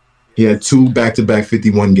games. He had 2 back-to-back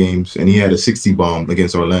 51 games, and he had a 60 bomb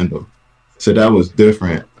against Orlando. So that was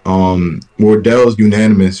different. Wardell's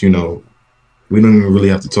unanimous, you know. We don't even really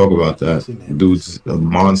have to talk about that. Dude's a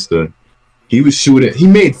monster. He was shooting. He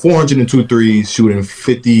made 402 threes, shooting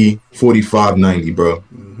 50, 45, 90, bro.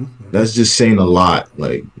 That's just saying a lot.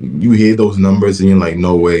 Like, you hear those numbers and you're like,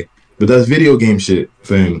 no way. But that's video game shit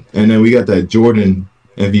for him. And then we got that Jordan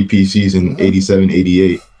MVP season, 87,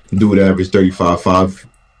 88. Dude averaged 35, 5,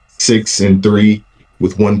 6, and 3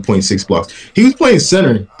 with 1.6 blocks. He was playing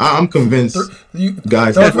center. I'm convinced.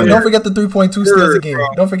 Guys, don't forget the 3.2 steals a game.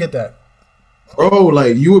 Don't forget that. Bro,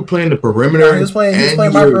 like, you were playing the perimeter. Yeah, he was playing my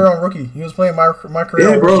career on rookie. He was playing my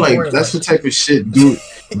career. Yeah, bro, like, that's the type of shit, dude.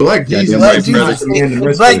 Black Jesus. Black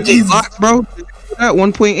Jesus. Black Jesus. Blocks, bro. That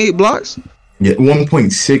 1.8 blocks. Yeah,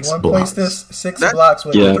 1.6 blocks. 1.6 blocks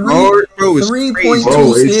with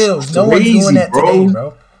 3.2 steals. No one's doing that today,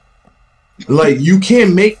 bro. Like, you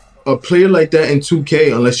can't make a player like that in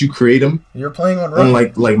 2K unless you create him. You're playing on rookie. On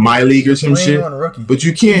like My League or some shit. But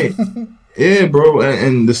you can't. Yeah, bro.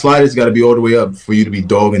 And the sliders got to be all the way up for you to be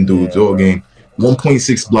dogging dudes all game.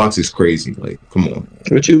 1.6 blocks is crazy. Like, come on.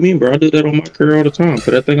 What you mean, bro? I do that on my career all the time.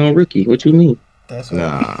 Put that thing on Ricky. What you mean? That's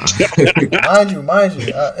mind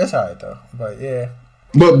you, it's alright though. But yeah.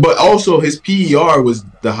 But also his PER was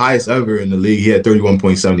the highest ever in the league. He had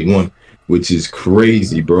 31.71, which is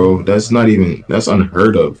crazy, bro. That's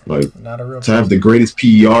unheard of. Like, not a real to have the greatest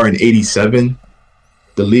PER in 87.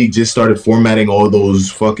 The league just started formatting all those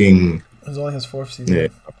fucking. It was only his 4th season. Yeah.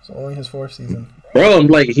 It was only his 4th season. Bro, I'm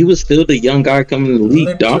like, he was still the young guy coming in the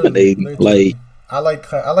league, dominating. Like, I like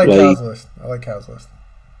Cal's list. I like Cal's list.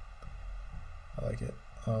 I like it.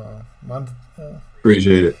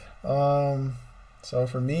 Appreciate it. So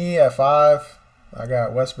for me at 5, I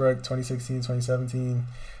got Westbrook 2016, 2017,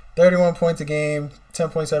 31 points a game,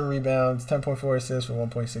 10.7 rebounds, 10.4 assists with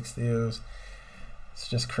 1.6 steals. It's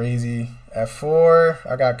just crazy. At 4,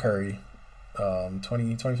 I got Curry.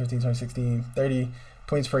 2015, 2016, 30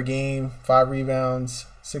 points per game, 5 rebounds,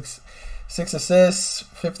 6 assists,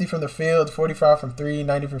 50 from the field, 45 from 3,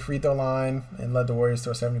 90 from free throw line, and led the Warriors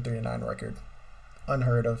to a 73-9 record.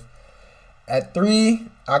 Unheard of. At 3,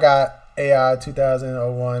 I got AI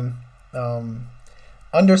 2001.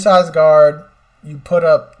 Undersized guard. You put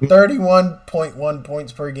up 31.1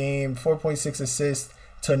 points per game, 4.6 assists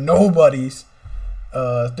to nobodies.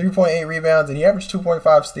 3.8 rebounds, and he averaged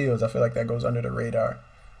 2.5 steals. I feel like that goes under the radar.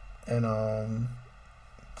 And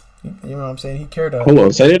you know what I'm saying? He carried a. Hold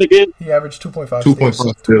on, say that again. He averaged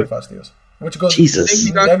 2.5 steals, which goes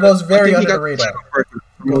that goes very under the radar.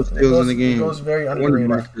 It goes very under the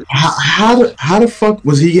radar. How the fuck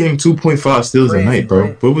was he getting 2.5 steals a night, bro?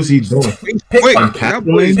 Right? What was he doing?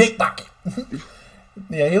 Pickpocket.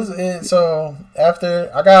 Yeah, he was. So after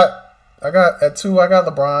I got at 2, I got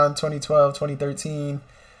LeBron 2012, 2013.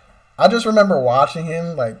 I just remember watching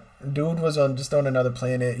him. Like, dude was just on another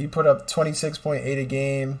planet. He put up 26.8 a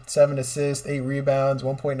game, 7 assists, 8 rebounds,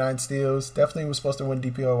 1.9 steals. Definitely was supposed to win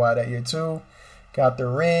DPOY that year too. Got the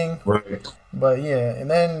ring. Right. But yeah,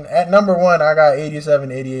 and then at number 1, I got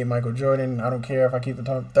 87, 88 Michael Jordan. I don't care if I keep it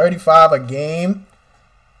talking. 35 a game,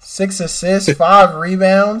 6 assists, 5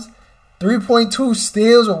 rebounds, 3.2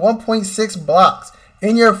 steals with 1.6 blocks.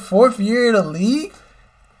 In your 4th year in the league,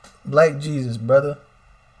 Black Jesus, brother.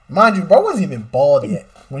 Mind you, bro wasn't even bald yet.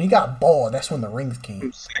 When he got bald, that's when the rings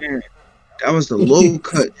came. That was the low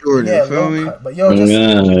cut Jordan. Yeah, low cut. But yo, just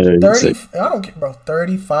 30. I don't care, bro.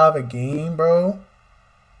 35 a game, bro.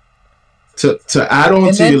 To add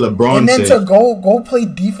on to your LeBron, and then to go play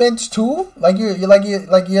defense too. Like you're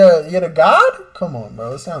the god. Come on,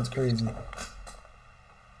 bro. It sounds crazy.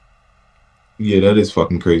 Yeah, that is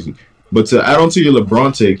fucking crazy. But to add on to your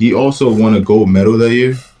LeBron take, he also won a gold medal that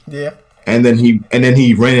year. Yeah. And then he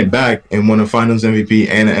ran it back and won a Finals MVP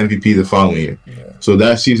and an MVP the following year. Yeah. So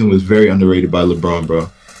that season was very underrated by LeBron, bro.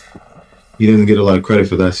 He doesn't get a lot of credit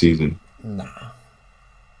for that season. Nah.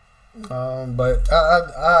 But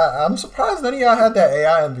I'm surprised none of y'all had that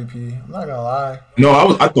AI MVP. I'm not gonna lie.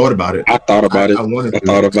 No, I thought about it. I thought about it.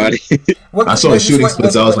 I saw shooting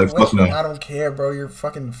splits. I was like, fuck no. I don't care, bro. You're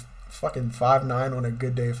fucking 5'9" on a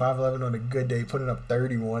good day, 5'11" on a good day, putting up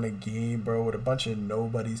 31 a game, bro, with a bunch of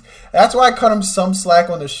nobodies. That's why I cut him some slack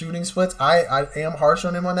on the shooting splits. I am harsh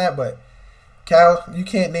on him on that, but Cal, you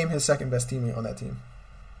can't name his second best teammate on that team.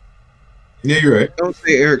 Yeah, you're right. Don't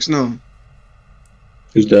say Eric Snow.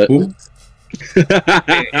 Who's that? Who?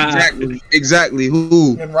 Exactly.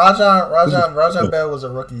 Who? And Rajon Bell was a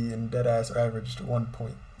rookie and dead ass averaged 1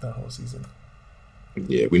 point the whole season.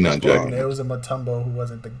 Yeah, we're not And jacking. it was a Mutombo who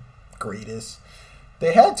wasn't the greatest.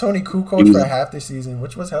 They had Tony Kukoc for half the season,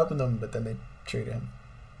 which was helping them, but then they traded him.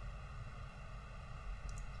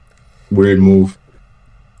 Weird move.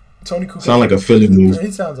 Tony Kukoc Sound like a Philly move.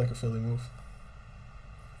 It sounds like a Philly move.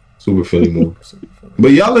 Super Philly move. Super Philly.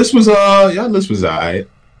 But y'all list was alright.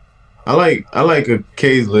 I like a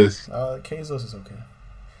K's list. K's list is okay.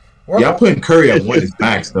 Y'all putting Curry at one is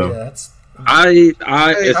max though. Yeah, that's.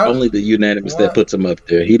 It's only the unanimous that puts him up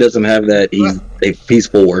there. He doesn't have that. He's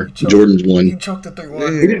 4. Jordan's 1. He choked the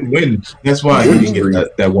 3-1. He didn't win. That's why he didn't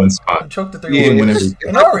get that one spot. He choked the Yeah, 3-1.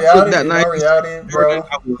 In our reality, bro,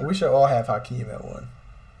 we should all have Hakeem at 1.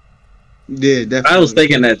 Yeah, definitely. I was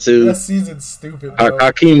thinking that too. That season's stupid, bro.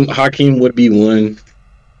 Hakeem would be 1.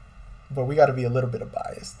 But we got to be a little bit of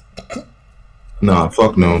biased. Nah,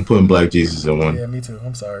 fuck no. I'm putting Black Jesus at 1. Yeah, me too.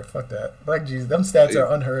 I'm sorry. Fuck that. Black Jesus, them stats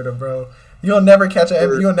are unheard of, bro. You'll never catch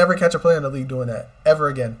a player in the league doing that ever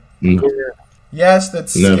again. No. Yes, the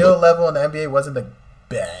skill level in the NBA wasn't the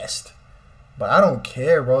best, but I don't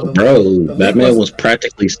care, bro. That man was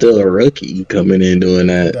practically still a rookie coming in doing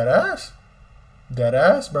that. Dead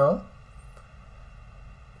ass, bro.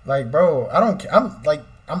 Like, bro, I don't.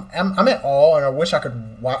 I'm at awe, and I wish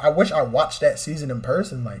I watched that season in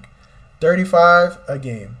person. Like, 35 a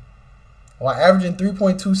game, while averaging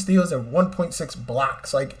 3.2 steals and 1.6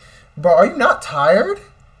 blocks. Like, bro, are you not tired?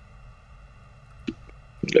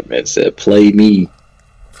 That man said, "Play me.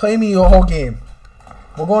 Play me your whole game.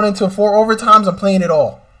 We're going into 4 overtimes. I'm playing it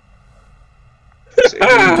all.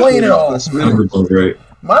 Playing it all." Right.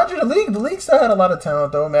 Mind you, the league still had a lot of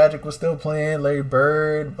talent, though. Magic was still playing. Larry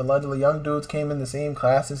Bird, a lot of the young dudes came in the same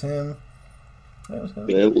class as him.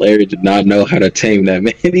 Man, Larry did not know how to tame that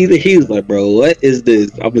man either. He was like, "Bro, what is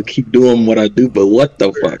this? I'm gonna keep doing what I do, but what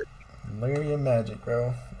the fuck?" Larry and Magic,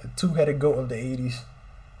 bro, the 2-headed goat of the '80s.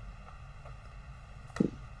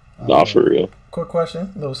 Nah, for real. Quick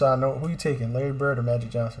question, little side note: who you taking, Larry Bird or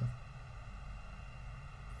Magic Johnson?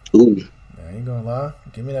 Ooh, I ain't gonna lie.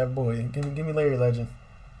 Give me that boy. Give me Larry Legend.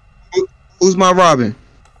 Who's my Robin?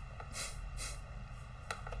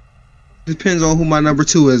 Depends on who my number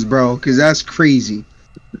 2 is, bro. Cause that's crazy.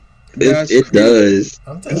 It does.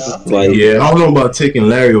 I'm yeah, I don't know about taking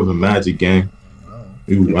Larry over Magic, gang.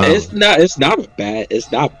 Ooh, wow. It's not bad.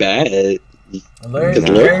 It's not bad. Larry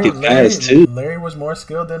was more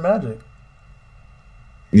skilled than Magic.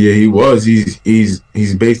 Yeah, he was. He's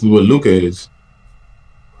basically what Luka is,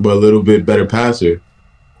 but a little bit better passer.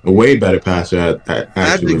 A way better passer,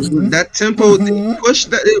 actually. That tempo, push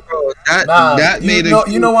that, bro. That made it.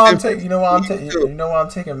 You know why I'm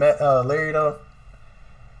taking Larry though.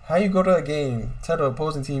 How you go to a game, tell the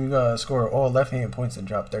opposing team you gotta score all left hand points and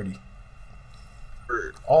drop 30.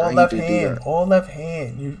 All left hand.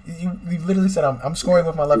 You literally said I'm scoring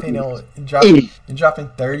with my left hand and dropping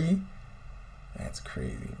 30. That's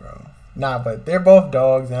crazy, bro. Nah, but they're both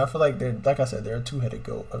dogs, and I feel like they're a 2-headed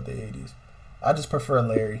goat of the '80s. I just prefer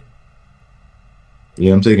Larry.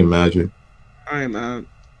 Yeah, I'm taking Magic. All right, man.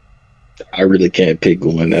 I really can't pick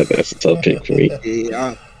one. That's a tough pick for me.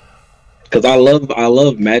 Yeah. Because I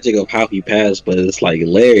love Magic of how he passed, but it's like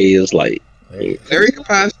Larry is like. Larry can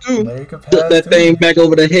pass too. Put that thing back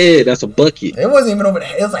over the head. That's a bucket. It wasn't even over the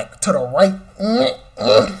head. It was like to the right.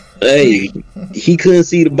 Hey, he couldn't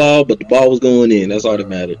see the ball, but the ball was going in. That's all that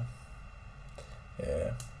mattered.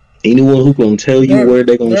 Yeah. Anyone who gonna tell you where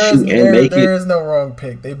they're gonna shoot and make it. There is no wrong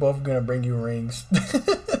pick. They both gonna bring you rings.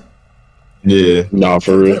 Yeah. Nah,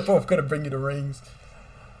 for real. They're both gonna bring you the rings.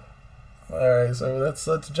 All right, so let's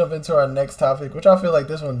jump into our next topic, which I feel like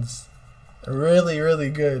this one's really, really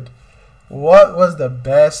good. What was the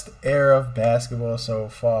best era of basketball so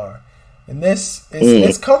far? And this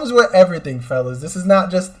comes with everything, fellas. This is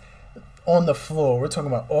not just on the floor. We're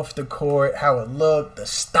talking about off the court, how it looked, the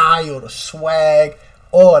style, the swag,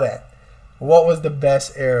 all that. What was the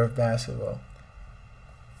best era of basketball?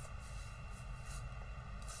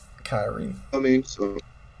 Kyrie. I mean, so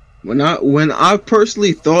when I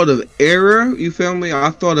personally thought of era, you feel me?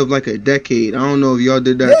 I thought of like a decade. I don't know if y'all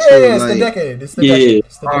did that too. Yeah, it's the decade. It's the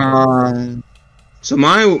decade. So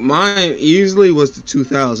mine easily was the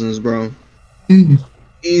 2000s, bro.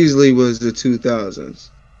 Easily was the 2000s.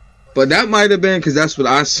 But that might have been because that's what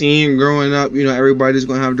I seen growing up. You know, everybody's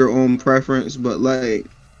gonna have their own preference. But like,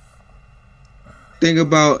 think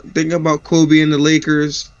about Kobe and the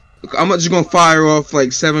Lakers. I'm just gonna fire off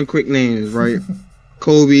like 7 quick names, right?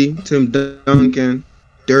 Kobe, Tim Duncan,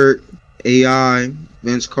 Dirk, AI,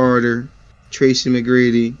 Vince Carter, Tracy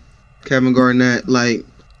McGrady, Kevin Garnett. Like,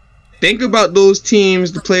 think about those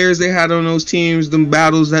teams, the players they had on those teams, the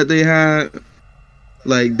battles that they had.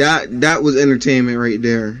 Like that was entertainment right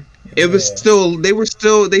there. It was still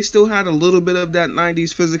they still had a little bit of that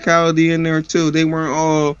 90s physicality in there too. They weren't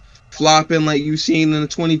all flopping like you've seen in the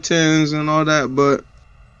 2010s and all that, but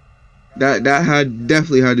that had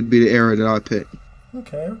definitely had to be the era that I picked.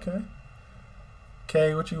 Okay.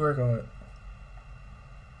 Kay, what you working with?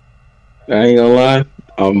 I ain't gonna lie.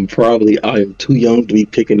 I am too young to be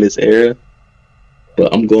picking this era,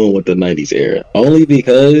 but I'm going with the '90s era only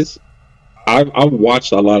because I've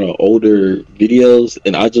watched a lot of older videos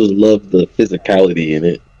and I just love the physicality in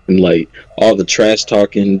it and like all the trash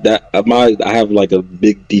talking. I have like a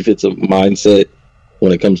big defensive mindset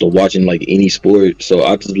when it comes to watching like any sport, so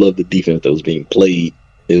I just love the defense that was being played.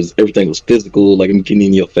 Everything was physical, like I'm getting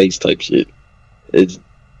in your face type shit.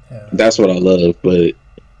 That's what I love, but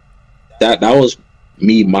that was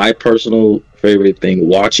my personal favorite thing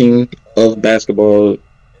watching of basketball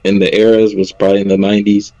in the eras was probably in the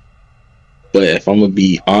 '90s. But if I'm gonna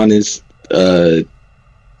be honest,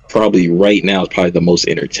 probably right now is probably the most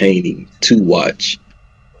entertaining to watch.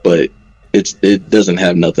 But it doesn't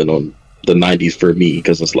have nothing on the '90s for me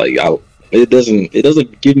because it's like it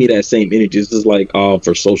doesn't give me that same energy. It's just like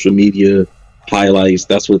for social media highlights.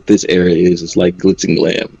 That's what this era is. It's like glitz and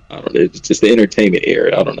glam. I don't know. It's just the entertainment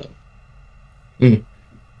era. I don't know.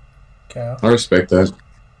 I respect that.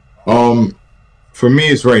 For me,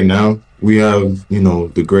 it's right now. We have,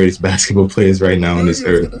 the greatest basketball players right now in this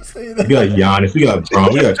era. We got Giannis, we got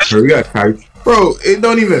Bron, we got Curry, we got Kyrie. Bro, it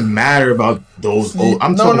don't even matter about those old.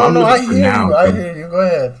 I'm I hear you. Go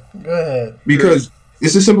ahead. Because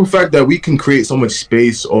it's a simple fact that we can create so much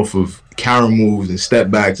space off of counter moves and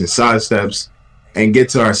step backs and side steps and get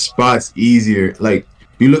to our spots easier. Like,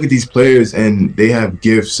 you look at these players and they have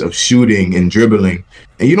gifts of shooting and dribbling,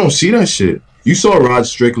 and you don't see that shit. You saw Rod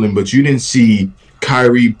Strickland, but you didn't see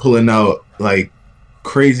Kyrie pulling out like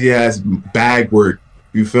crazy ass bag work.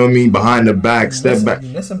 You feel me? Behind the back, step back. You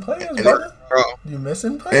missing players, brother? You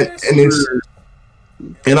missing players?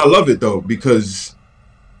 And I love it though, because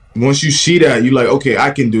once you see that, you're like, okay,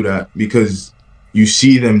 I can do that, because you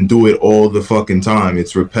see them do it all the fucking time.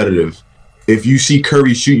 It's repetitive. If you see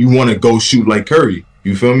Curry shoot, you want to go shoot like Curry.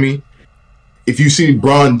 You feel me? If you see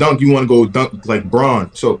Bron dunk, you want to go dunk like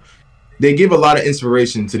Bron. So they give a lot of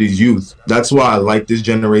inspiration to these youth. That's why I like this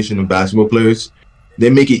generation of basketball players. They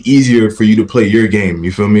make it easier for you to play your game.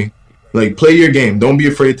 You feel me? Like, play your game. Don't be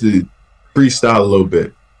afraid to freestyle a little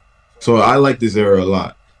bit. So I like this era a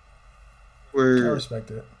lot. I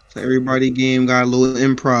respect it. Everybody game got a little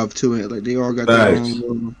improv to it. Like, they all got their own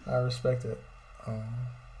little... I respect it.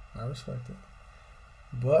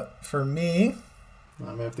 But for me, I'm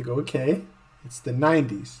going to have to go with K. It's the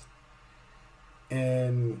 90s.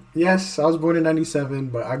 And yes, I was born in 97,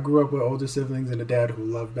 but I grew up with older siblings and a dad who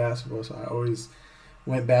loved basketball, so I always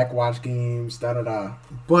went back, watched games, da-da-da.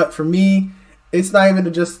 But for me, it's not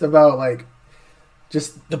even just about, like,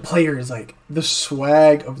 just the players, like, the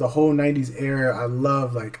swag of the whole 90s era. I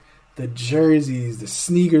love, like, the jerseys, the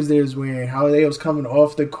sneakers they was wearing, how they was coming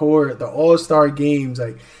off the court, the all-star games,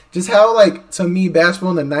 like, just how, like, to me,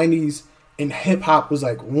 basketball in the 90s and hip-hop was,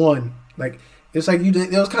 like, one. Like, it's like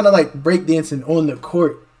it was kind of like breakdancing on the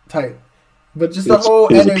court type, but just it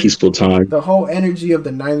was a peaceful time. The whole energy of the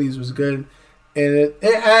 90s was good, and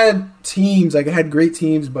it had teams, like it had great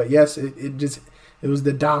teams. But yes, it was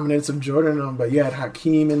the dominance of Jordan. But you had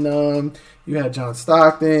Hakeem in them, you had John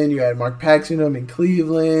Stockton, you had Mark Paxson in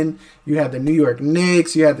Cleveland, you had the New York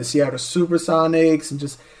Knicks, you had the Seattle SuperSonics, and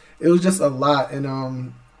it was just a lot.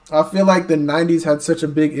 And I feel like the 90s had such a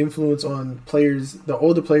big influence on players, the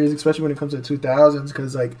older players, especially when it comes to the 2000s,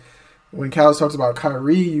 because, like, when Cal talks about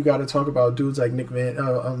Kyrie, you got to talk about dudes like Nick Van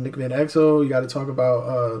Exel. You got to talk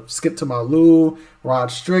about Skip Tamalu,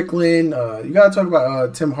 Rod Strickland. You got to talk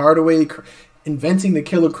about Tim Hardaway inventing the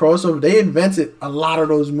killer crossover. They invented a lot of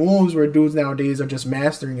those moves where dudes nowadays are just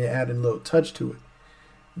mastering it, adding a little touch to it.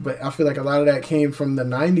 But I feel like a lot of that came from the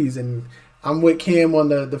 90s, and I'm with Cam on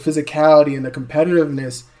the physicality and the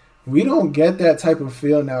competitiveness. We don't get that type of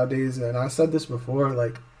feel nowadays, and I said this before,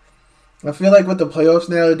 like, I feel like with the playoffs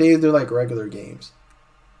nowadays, they're like regular games.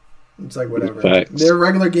 It's like whatever. Facts. They're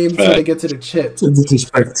regular games until they get to the chip. It's a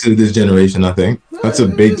disrespect to this generation, I think. That's a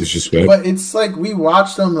big disrespect. But it's like we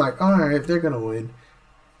watch them like, all right, they're going to win.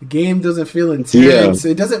 The game doesn't feel intense.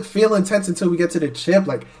 Yeah. It doesn't feel intense until we get to the chip.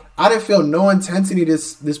 Like, I didn't feel no intensity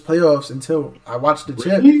this playoffs until I watched the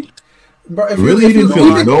chip. Bro, Really, you didn't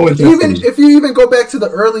feel no intensity. if you even go back to the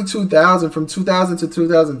early 2000s, from 2000 to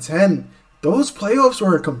 2010, those playoffs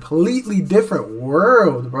were a completely different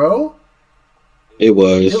world, bro. It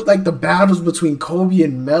was. It was like the battles between Kobe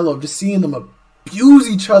and Melo, just seeing them abuse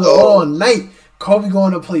each other all night. Kobe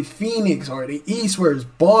going to play Phoenix or the East, where it's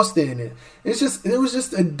Boston, and it was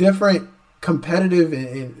just a different competitive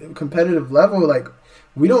and competitive level. Like,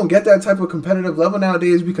 we don't get that type of competitive level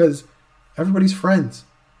nowadays because everybody's friends.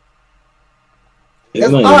 All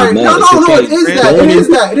right, no,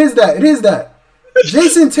 it is that.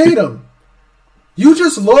 Jason Tatum, you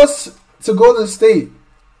just lost to Golden State.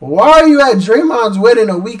 Why are you at Draymond's wedding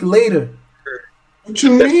a week later? What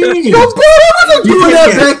you mean? Yo, bro, they wasn't doing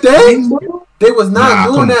that back then. They was not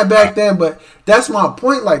doing that back then, but that's my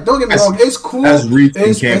point. Like, don't get me wrong, it's cool. It's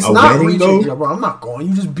not reaching. Yo, bro, I'm not going.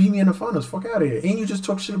 You just beat me in the finals. Fuck out of here. And you just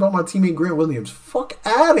talk shit about my teammate Grant Williams. Fuck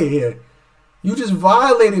out of here. You just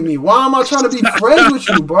violated me. Why am I trying to be friends with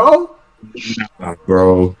you, bro?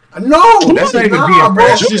 Bro. No, that's not even being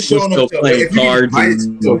friends. That's just showing up to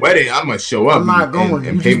the wedding. I'm gonna show up. I'm not going.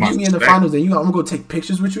 And you pay just beat me in the finals, and I'm gonna go take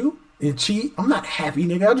pictures with you and cheat. I'm not happy,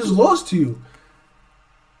 nigga. I just lost to you.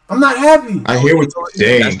 I'm not happy. I hear what you're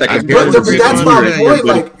saying. But that's my point.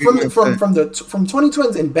 Like, from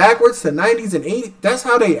 2020s and backwards to 90s and 80s, that's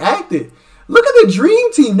how they acted. Look at the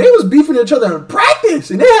Dream Team. They was beefing each other in practice,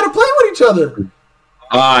 and they had to play with each other.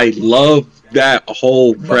 I love that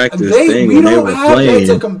whole practice thing we when don't they were have playing.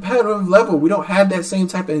 that to competitive level. We don't have that same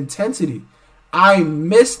type of intensity. I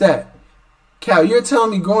miss that. Cal, you're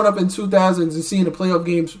telling me growing up in 2000s and seeing the playoff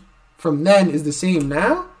games from then is the same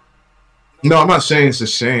now? No, I'm not saying it's the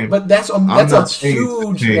same. But that's a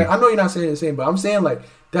huge. I know you're not saying the same, but I'm saying, like,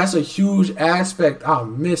 that's a huge aspect I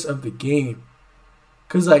miss of the game.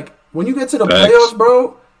 Because, like, when you get to the playoffs,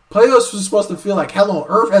 bro, playoffs was supposed to feel like hell on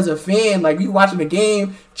earth as a fan. Like, you watching the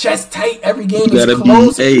game, chest tight, every game is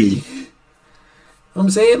close. You know what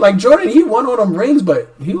I'm saying? Like, Jordan, he won all them rings,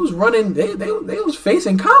 but he was running. They was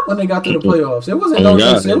facing comp when they got to the playoffs. It wasn't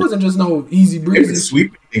it wasn't just no easy breezy. They were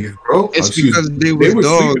sweeping niggas, bro. It's because they was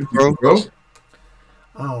dogs, bro.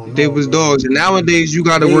 They was dogs, and nowadays you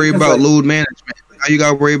got to worry about load management. Now you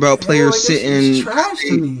got to worry about players sitting. Trash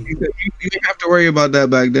to me. You didn't have to worry about that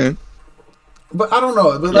back then. But I don't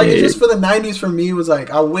know. But like, just for the 90s, for me, it was like,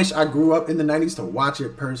 I wish I grew up in the 90s to watch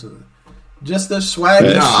it personally. Just the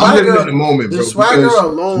swagger. I'm living in the moment, bro. The swagger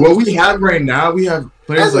alone. What we have right now, we have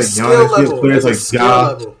players like Giannis, players like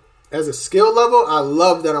Ja. As a skill level, I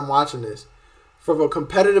love that I'm watching this. From a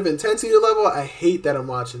competitive intensity level, I hate that I'm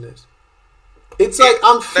watching this. It's like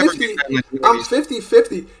I'm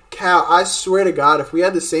 50-50. Cal, I swear to God, if we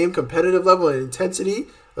had the same competitive level and intensity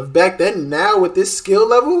of back then, now with this skill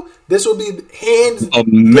level, this will be hands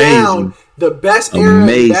down the best era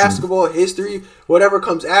in basketball history, whatever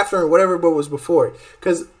comes after and whatever was before it.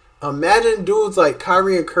 Because imagine dudes like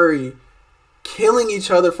Kyrie and Curry killing each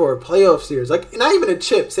other for a playoff series. Like, not even a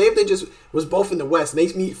chip. Say if they just was both in the West and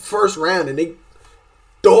they meet first round and they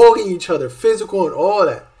dogging each other, physical and all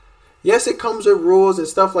that. Yes, it comes with rules and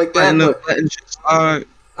stuff like that, but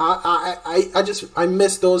I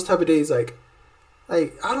miss those type of days. Like I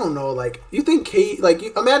don't know. Like, you think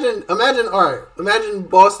imagine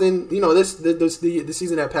Boston. You know, the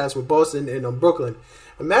season that passed with Boston and Brooklyn.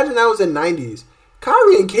 Imagine that was in '90s.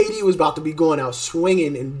 Kyrie and KD was about to be going out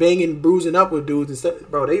swinging and banging, bruising up with dudes and stuff.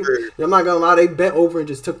 Bro, I'm not gonna lie, they bent over and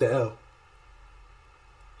just took the L.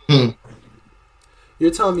 You're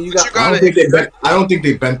telling me I don't think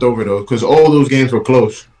they bent over though, because all those games were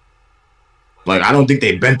close. Like, I don't think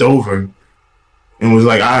they bent over and was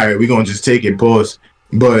like, all right, we're gonna just take it, pause.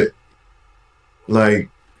 But like,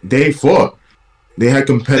 they fought. They had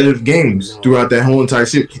competitive games throughout that whole entire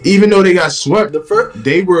series. Even though they got swept,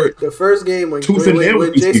 they were the first game when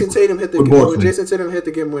Jason Tatum hit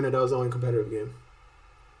the game winner. That was the only competitive game.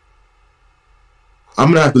 I'm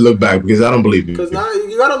gonna have to look back because I don't believe it. Because now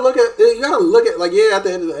you gotta look at like, yeah, at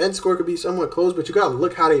the end of the end score could be somewhat close, but you gotta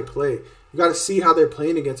look how they play. You gotta see how they're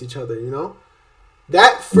playing against each other. You know,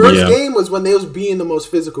 that first game was when they was being the most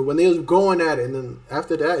physical, when they was going at it, and then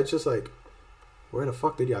after that, it's just like, where the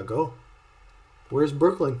fuck did y'all go? Where's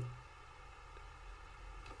Brooklyn?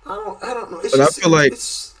 I don't know.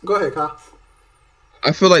 Go ahead, Kyle.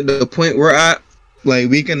 I feel like the point we're at, like,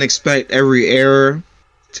 we can expect every era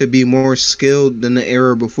to be more skilled than the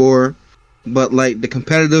era before, but like the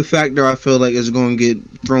competitive factor, I feel like is going to get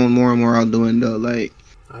thrown more and more out the window. Like,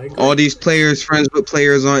 all these players friends with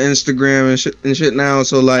players on Instagram and shit now,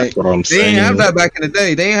 so like they didn't have that back in the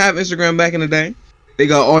day. They didn't have Instagram back in the day. They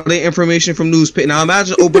got all their information from newspaper. Now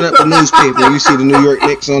imagine opening up the newspaper, you see the New York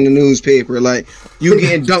Knicks on the newspaper, like you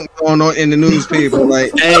getting dunked going on in the newspaper.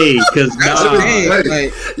 Like, Hey, because that's the thing. Right.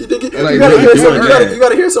 Like, You think you Like, gotta really hear doing that. you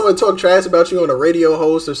gotta hear someone talk trash about you on a radio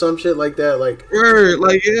host or some shit like that. word,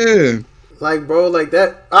 like, yeah. Like bro, like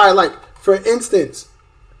that. All right, like for instance,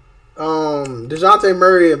 DeJounte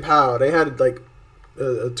Murray and Powell, they had like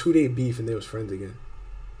a 2-day beef and they was friends again.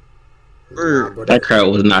 Word. Bro, that crowd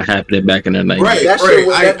was not happening back in the 90s. Right. that shit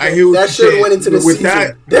went, I hear what that you're shit saying. went into the With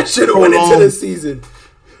season. That shit went into the season.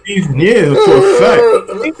 Yeah, for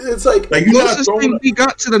a fact. It's like Like you're not Closest throwing. thing we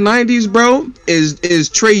got to the '90s, bro, is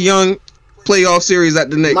Trey Young playoff series at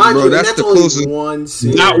the Knicks, mind bro. you, That's the only closest. one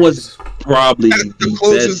series. That was probably That's the the best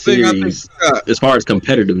closest thing I think series we got. as far as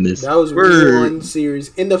competitiveness. That was Word. one series,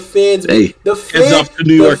 and the fans, Hey, the heads fans, off to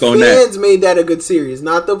New York the on that. fans made that a good series,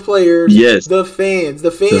 not the players. Yes. the fans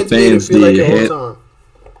made it fans feel like did. a whole time.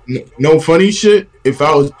 No funny shit. If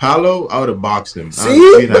I was Paolo, I would have boxed him.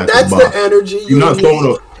 See, but that's the energy You're not need.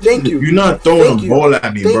 throwing a. Thank you. You're not throwing Thank a you. ball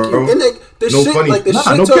at me, Thank bro. you. And the No shit, funny- like the nah,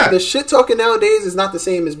 shit no talk, cap. the shit talking nowadays is not the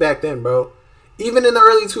same as back then, bro. Even in the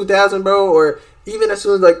early 2000s, bro, or even as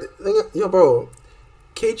soon as like, yo, bro,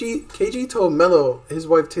 KG told Melo his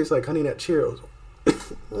wife tastes like Honey Nut Cheerios.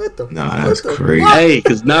 What the? Nah, what that's the crazy. fuck? Hey,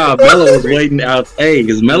 because Melo was waiting out. Hey,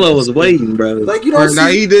 because Melo was waiting, bro. Like you don't see. Now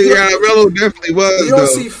he did, yeah, Melo definitely was. You don't though.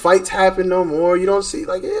 see fights happen no more. You don't see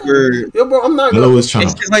like Word. yo, bro. I'm not Melo gonna. was trying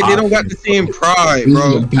It's to. just like they don't got the same pride,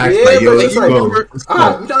 bro. Yeah, Yeah, but let's it's like- go. Let's go.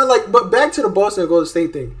 I'm not like, but back to the Boston Golden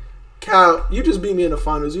State thing. Cal, you just beat me in the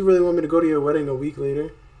finals. You really want me to go to your wedding a week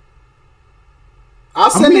later? I'll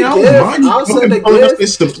send I a don't gift. mind you I'll send a going up gift. and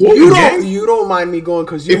support You the don't. game. You don't mind me going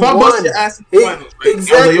because you If I won. bust your ass in the finals, right?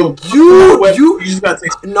 Exactly. I was like, yo, You just gotta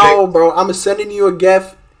take some no, bro. I'm sending you a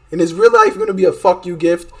gift, and it's real life gonna be a fuck you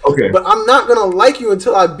gift. Okay. But I'm not gonna like you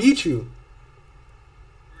until I beat you.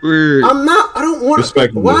 Word. I'm not. I don't want.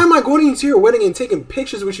 Respectable. Why am I going to your wedding and taking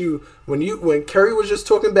pictures with you when Kyrie was just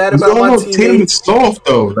talking bad We about all my know Tatum teammates? is soft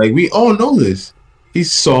though. Like we all know this.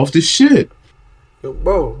 He's soft as shit. Yo,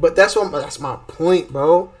 bro, but that's my point,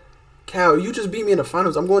 bro. Cal, you just beat me in the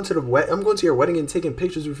finals. I'm going to your wedding and taking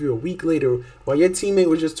pictures with you a week later while your teammate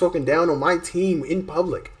was just talking down on my team in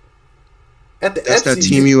public. At the That's that FC.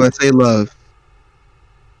 Team USA love.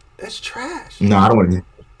 That's trash. Nah, I don't want to.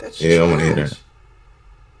 That's Yeah, I don't wanna hear trash. that.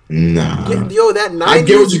 Nah. Yo, that I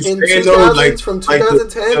get what 90s you're and saying, 2000s though, like- from like the-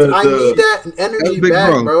 2010s, I need that energy That's big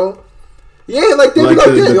back, bro. Yeah, like they be Like like,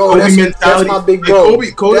 the yeah, yo, Kobe that's mentality. my big Like bro.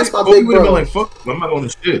 Kobe, That's my Kobe big would have bro. been like, "Fuck, I'm not going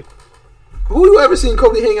to shit." Who you ever seen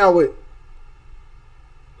Kobe hang out with?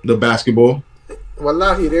 The basketball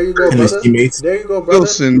Wallahi, there you go, and his brother. teammates. There you go, brother.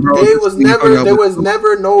 Wilson, bro. There was He hung never, out there with was Wilson.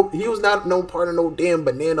 never no. He was not no part of no damn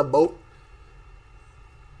banana boat.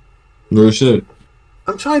 Real shit.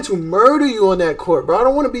 I'm trying to murder you on that court, bro. I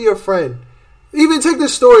don't want to be your friend. Even take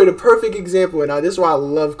this story, the perfect example, and this is why I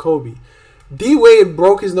love Kobe. D Wade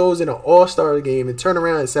broke his nose in an All-Star game and turned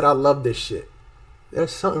around and said, "I love this shit."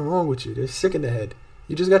 There's something wrong with you. They're sick in the head.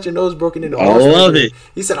 You just got your nose broken in an I All-Star love game. it.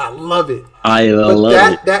 He said, "I love it." I But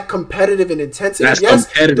love it. that competitive and intensity. That's Yes,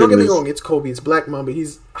 don't get me competitiveness. wrong. It's Kobe. It's Black Mamba.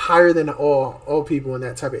 He's higher than all people in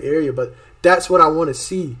that type of area. But that's what I want to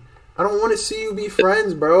see. I don't want to see you be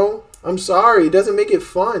friends, bro. I'm sorry. It doesn't make it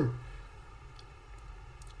fun.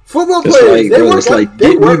 Football It's players, like, they bro, work it's out. like, They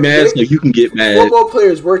get me work. mad so you can get mad. Football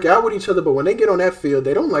players work out with each other, but when they get on that field,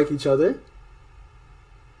 they don't like each other.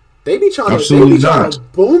 They be trying Absolutely to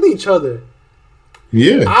boom each other.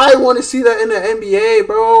 Yeah. I want to see that in the NBA,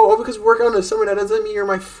 bro. Oh, because we work out in the summer, that doesn't mean you're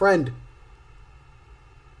my friend.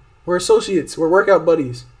 We're associates. We're workout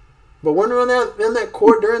buddies. But when we're on that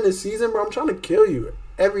court during the season, bro, I'm trying to kill you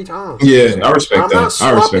every time. Yeah, I respect that.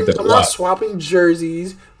 I respect that a I'm not lot. swapping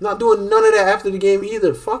jerseys. I'm not doing none of that after the game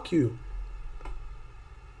either. Fuck you.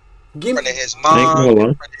 Give In me. front of his Ain't mom, gonna in lie.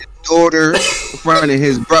 front of his daughter, in front of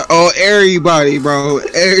his bro. Oh, everybody, bro.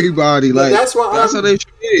 Everybody. But Like that's why that's how they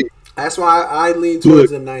should be. That's why I lean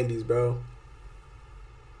towards the 90s, bro.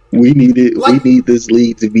 We need it. Like- We need this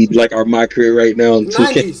league to be like our my career right now. In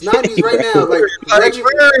 90s 2K. right now. Like Like, Reggie,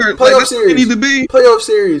 word, like playoff that's what they series. need to be. Playoff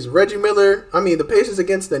series. Reggie Miller. I mean, the Pacers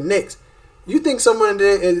against the Knicks. You think someone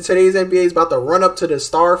in today's NBA is about to run up to the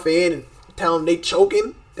star fan and tell them they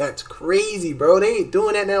choking? That's crazy, bro. They ain't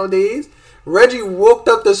doing that nowadays. Reggie walked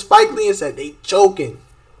up to Spike Lee and said they choking.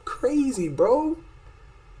 Crazy, bro.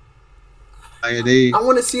 Like, they, I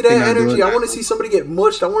want to see They're that not doing energy. I that. want to see somebody get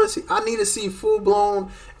mushed. I need to see full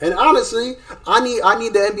blown. And honestly, I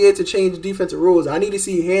need the NBA to change defensive rules. I need to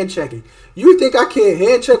see hand checking. You think I can't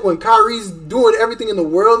hand check when Kyrie's doing everything in the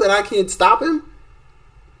world and I can't stop him?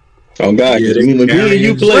 Oh God, Yeah, because they when me and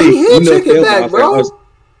you carrying- play, Bring you hand know, checking Phil, back, my bro. friend,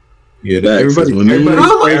 Yeah, Facts, everybody. when me and you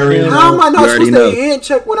Everybody's play, carrying man, How on. am I not You already supposed to know. hand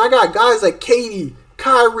check when I got guys like Katie,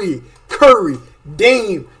 Kyrie, Curry,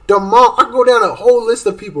 Dame, DeMar. I can go down a whole list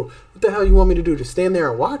of people. What the hell you want me to do? Just stand there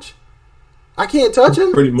and watch? I can't touch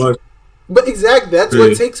him? Pretty much. But exactly, that's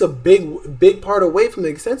what takes a big part away from the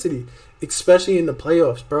intensity, especially in the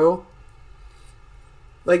playoffs, bro.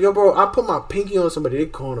 Like, yo, bro, I put my pinky on somebody, they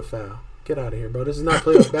calling a foul. Get out of here, bro. This is not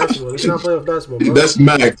playoff basketball. This is not playoff basketball, bro. That's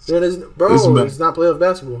max. It's not playoff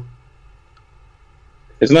basketball.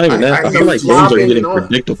 It's not even that. I feel like games are getting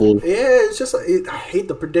predictable. Yeah, it's just I hate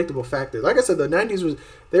the predictable factor. Like I said, the 90s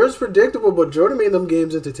was predictable, but Jordan made them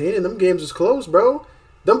games entertaining. Them games was close, bro.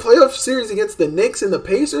 Them playoff series against the Knicks and the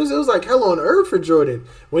Pacers, it was like hell on earth for Jordan.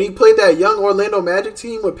 When he played that young Orlando Magic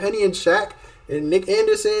team with Penny and Shaq and Nick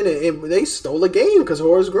Anderson, and they stole a game because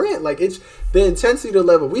Horace Grant. Like, it's the intensity to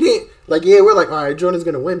level. We didn't, like, yeah, we're like, all right, Jordan's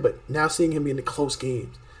going to win, but now seeing him in the close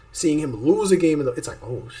games, seeing him lose a game, it's like,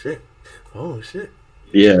 oh, shit.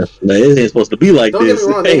 Yeah, like, it ain't supposed to be like Don't this. Don't get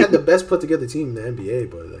me wrong, they had the best put together team in the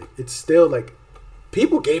NBA, but, like, it's still, like,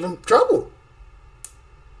 people gave him trouble.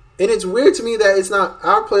 And it's weird to me that it's not,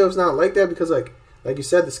 our playoffs not like that because, like you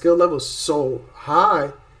said, the skill level is so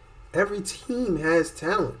high. Every team has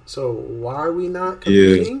talent. So why are we not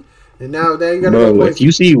competing? Yeah. And now you got to Bro, if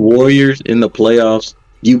you see Warriors in the playoffs,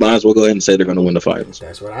 you might as well go ahead and say they're going to win the finals.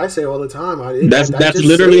 That's what I say all the time. That's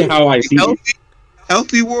literally how I see it.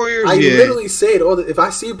 Healthy Warriors? I literally say it all if I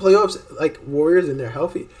see playoffs like Warriors and they're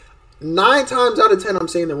healthy, 9 times out of 10 I'm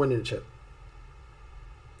saying they're winning the chip.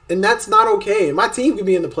 And that's not okay. And my team could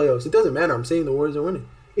be in the playoffs. It doesn't matter. I'm saying the Warriors are winning.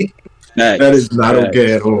 That is not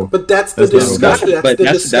okay at all. But that's the disgusting. That's the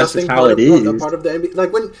disgusting how it is. Part of the NBA.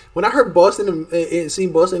 Like when I heard Boston and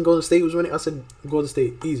seen Boston and Golden State was winning, I said Golden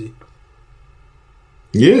State easy.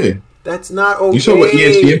 Yeah, that's not okay. You saw what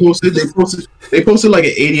ESPN posted? They posted like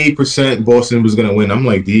an 88% Boston was gonna win. I'm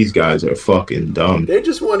like, these guys are fucking dumb. They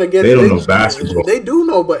just want to get. They don't know basketball. They do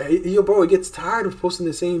know, but yo, bro, it gets tired of posting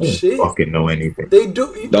the same shit. Fucking know anything. They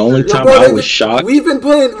do. The only time I was shocked. We've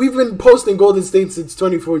been posting Golden State since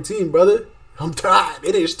 2014, brother. I'm tired.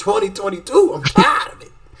 It is 2022. I'm tired of it.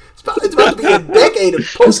 It's about to be a decade of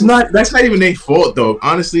posting. That's not even their fault, though.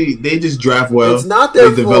 Honestly, they just draft well. It's not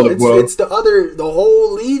their fault. It's the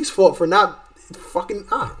whole league's fault for not fucking.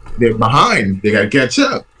 They're behind. They gotta catch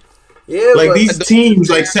up. Yeah, like these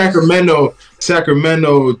teams, like Sacramento,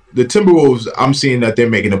 the Timberwolves. I'm seeing that they're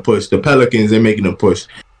making a push. The Pelicans, they're making a push.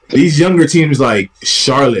 These younger teams like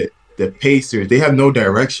Charlotte, the Pacers, they have no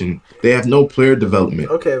direction. They have no player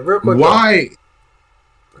development. Okay, real quick. Why?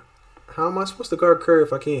 How am I supposed to guard Curry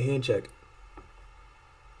if I can't hand check?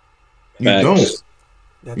 You don't.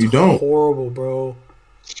 That's horrible, bro.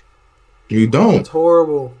 You don't. It's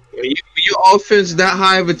horrible. Your offense that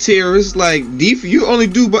high of a tier, it's like you only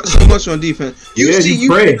do but so much on defense. You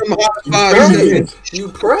pray. You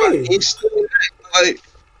pray. Like,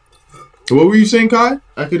 what were you saying, Kai?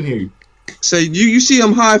 I couldn't hear you. So you see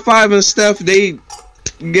him high fiving Steph. They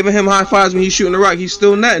giving him high fives when he's shooting the rock. He's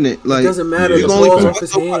still netting it. Like, it doesn't matter. The ball's off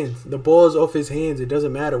his hands. The ball's off his hands. It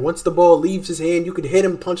doesn't matter. Once the ball leaves his hand, you could hit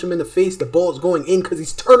him, punch him in the face. The ball's going in because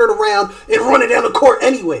he's turning around and running down the court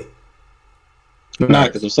anyway. Nah,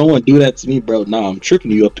 because if someone do that to me, bro, I'm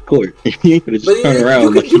tripping you up the court. You ain't gonna just turn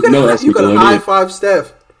around. You could high five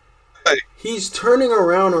Steph. He's turning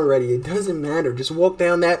around already. It doesn't matter. Just walk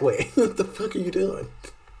down that way. What the fuck are you doing?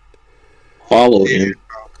 Follow him.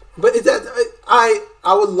 But is that I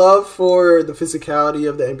would love for the physicality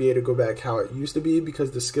of the NBA to go back how it used to be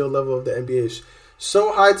because the skill level of the NBA is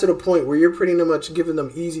so high to the point where you're pretty much giving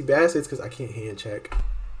them easy baskets because I can't hand check.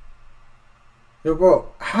 Yo,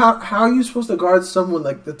 bro, how are you supposed to guard someone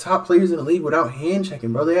like the top players in the league without hand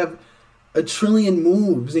checking, bro? They have a trillion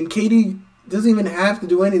moves, and KD doesn't even have to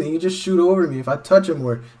do anything. He just shoot over me. If I touch him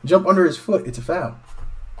or jump under his foot, it's a foul.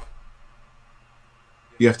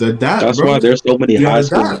 You have to adapt. That's why there's so many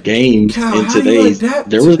high-scoring games in today's.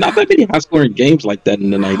 There was not that many high-scoring games like that in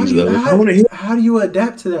the 90s, though. How do you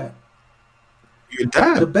adapt to that? You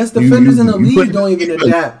adapt. The best defenders in the league don't even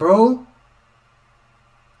adapt, bro.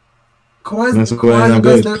 Kawhi's the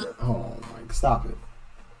best. Oh my! Stop it.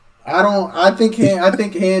 I think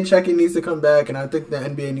hand checking needs to come back, and I think the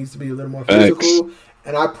NBA needs to be a little more physical.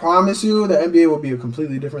 And I promise you, the NBA will be a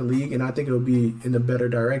completely different league, and I think it will be in a better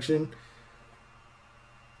direction.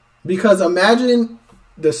 Because imagine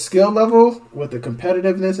the skill level with the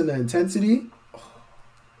competitiveness and the intensity.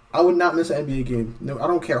 I would not miss an NBA game. No, I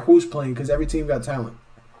don't care who's playing because every team got talent.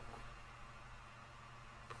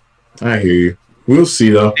 I hear you. We'll see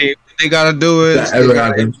though. They gotta do it.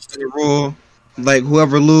 It's the rule. Like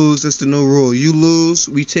whoever loses, it's the new rule. You lose,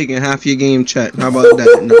 we taking half your game check. How about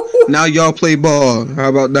that? Now y'all play ball. How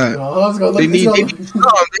about that? They need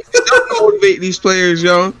to motivate these players,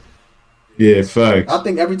 yo. Yeah, facts. I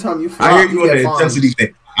think every time you I hear you on the intensity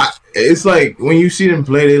thing. it's like when you see them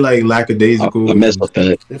play, they like I lackadaisical. mess with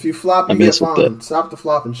that. If you flop, I you get mess with that. fined. Stop the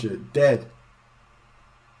flopping shit. Dead.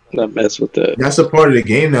 I mess with that. That's a part of the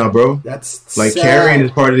game now, bro. That's Like carrying is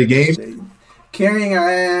sad. part of the game. Carrying,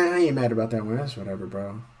 I ain't mad about that one. That's whatever,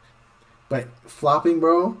 bro. But flopping,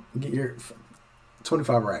 bro, get your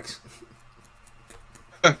 25 racks.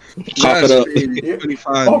 Chop That's it up. crazy. Yeah.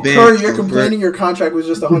 25 Oh, bands, Curry, you're bro. complaining your contract was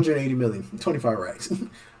just 180 million. 25 racks.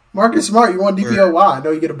 Marcus Smart, you want DPOY. I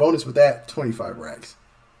know you get a bonus with that. 25 racks.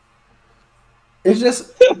 It's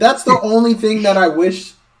just, that's the only thing that I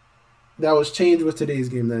wish that was changed with today's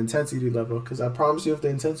game, the intensity level. Because I promise you, if the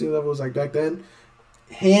intensity level was like back then,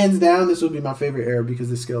 hands down, this would be my favorite era because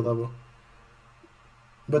of the skill level.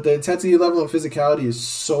 But the intensity level and physicality is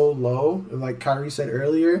so low. And like Kyrie said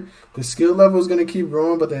earlier, the skill level is going to keep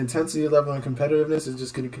growing, but the intensity level and competitiveness is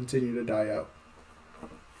just going to continue to die out.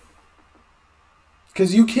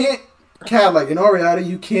 Because you can't, like in all reality,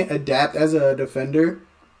 you can't adapt as a defender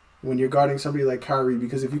when you're guarding somebody like Kyrie.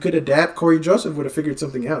 Because if you could adapt, Corey Joseph would have figured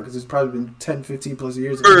something out. Because it's probably been 10, 15 plus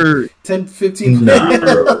years ago. 10, 15 Nah,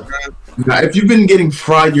 bro. Nah, if you've been getting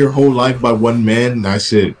fried your whole life by one man,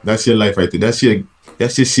 that's it. That's your life right there. That's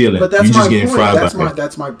your ceiling. But that's You my just getting point. fried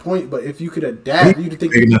That's my point. But if you could adapt, you'd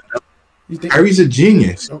think. You think Kyrie's a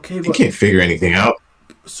genius. okay, He but can't figure anything out.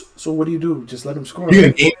 so what do you do? Just let him score. You got a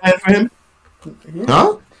Right? game plan for him? Yeah.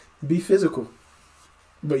 Huh? Be physical.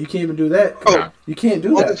 But you can't even do that. Oh, You can't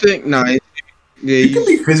do I that. think, nah, yeah, You can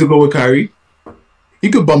be physical with Kyrie.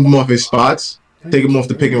 You could bump him off his spots, take him off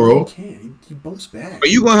the pick and roll. He can't. He bumps back. but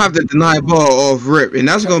you gonna have to deny ball off rip, and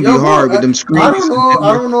that's gonna Yo, be bro, hard with them screens.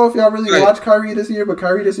 I don't know if y'all really Like- watched Kyrie this year, but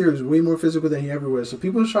Kyrie this year was way more physical than he ever was. So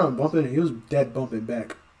people was trying to bump him, and he was dead bumping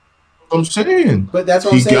back. I'm saying. But that's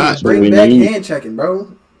what I'm He saying. got Bring what we back need. hand checking,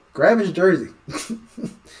 bro. Grab his jersey.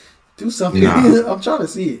 Do something. Nah. I'm trying to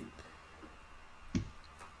see it.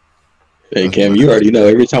 Hey Cam, you already know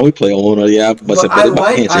every time we play on one of the app, But I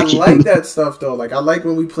like that stuff though. Like I like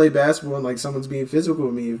when we play basketball and like someone's being physical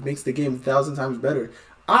with me. It makes the game 1,000 times better.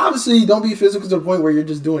 Obviously, don't be physical to the point where you're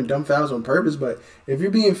just doing dumb fouls on purpose. But if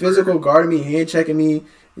you're being physical, guarding me, hand checking me,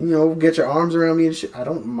 get your arms around me and shit, I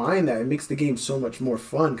don't mind that. It makes the game so much more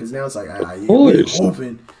fun because now it's like, we're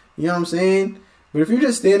hoping. You know what I'm saying? But if you're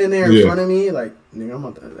just standing there in front of me, like, nigga,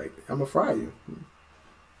 I'm gonna fry you.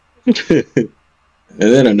 And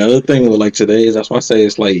then another thing with like today is that's why I say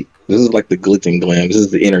it's like this is like the glitz and glam. This is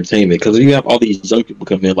the entertainment because you have all these young people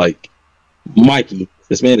come in like Mikey.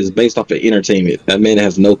 This man is based off of entertainment. That man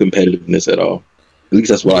has no competitiveness at all. At least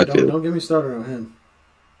that's what I feel. Don't get me started on him.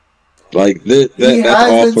 Like that's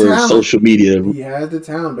all for social media. He has the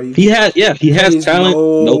talent, but he has talent,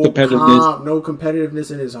 no competitiveness, no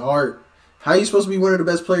competitiveness in his heart. How are you supposed to be one of the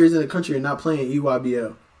best players in the country and not playing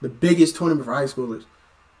EYBL, the biggest tournament for high schoolers?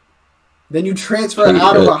 Then you transfer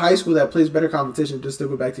out of a high school that plays better competition just to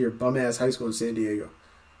go back to your bum ass high school in San Diego.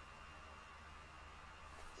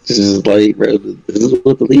 This is like, bro, this is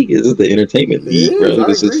what the league is. This is the entertainment league, bro.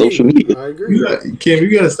 This is social media. I agree. Kim,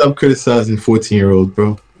 you gotta stop criticizing 14-year-olds,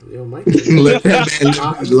 bro. Yo, Mike. Let that man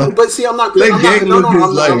live his life. But see, I'm not. Let Gang live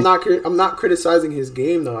his life. I'm not criticizing his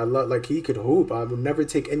game though. I love like he could hoop. I would never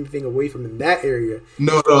take anything away from him in that area.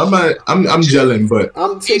 No, I'm not. I'm gelling, but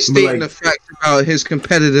He's stating the facts about his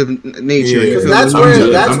competitive nature. Yeah, Because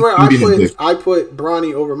that's where I put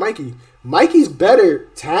Bronny over Mikey. Mikey's better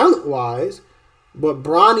talent wise, but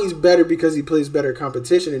Bronny's better because he plays better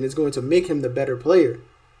competition and it's going to make him the better player.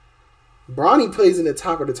 Bronny plays in the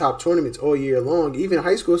top of the top tournaments all year long. Even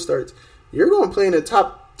high school starts. You're going to play in the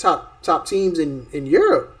top teams in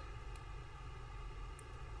Europe.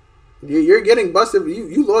 You're getting busted.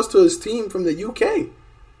 You lost to his team from the UK.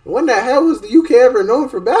 When the hell was the UK ever known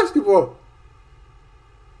for basketball?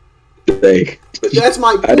 But that's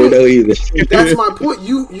my point. I don't know either. That's my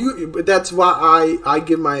point. But that's why I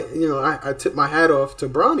give my I tip my hat off to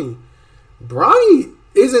Bronny. Bronny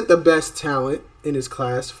isn't the best talent in his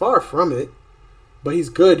class, far from it. But he's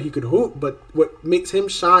good. He could hoop. But what makes him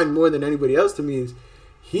shine more than anybody else to me is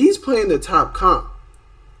he's playing the top comp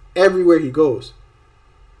everywhere he goes.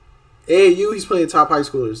 AAU, he's playing top high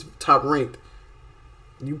schoolers, top ranked.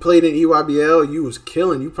 You played in EYBL, you was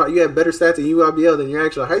killing. You had better stats in EYBL than your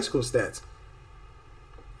actual high school stats.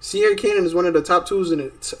 Sierra Canyon is one of the top schools in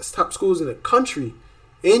the country,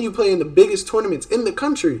 and you play in the biggest tournaments in the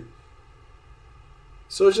country.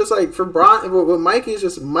 So it's just like for Brian, with Mikey, it's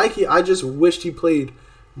just Mikey. I just wished he played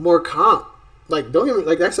more comp. Like don't get me,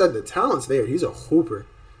 like I said, the talent's there. He's a hooper,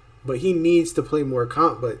 but he needs to play more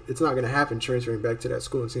comp. But it's not going to happen transferring back to that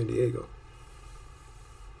school in San Diego.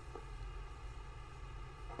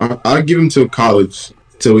 I'll give him to college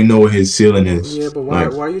till we know what his ceiling is. Yeah, but why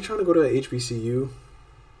are you trying to go to HBCU?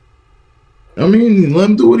 I mean, let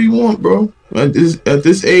him do what he want, bro. At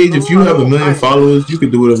this age, if No, you I have a don't. million followers, you can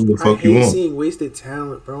do whatever the I fuck you hate want. seeing wasted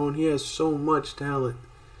talent, bro. And he has so much talent,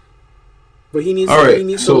 but he needs All to right,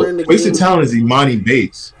 learn so the wasted game. talent is Imani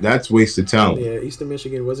Bates. That's wasted talent. Yeah, Eastern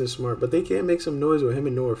Michigan wasn't smart, but they can't make some noise with him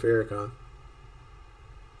and Noah Farrakhan.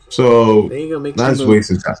 So They ain't gonna make. that's But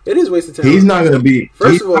wasted talent. It is wasted He's talent. not gonna be.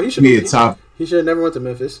 First He's of all, not gonna be a top. he should have never went to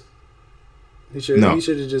Memphis. He No,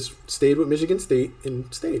 should have just stayed with Michigan State and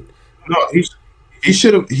stayed. no. He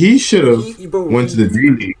should have Bro, went to the G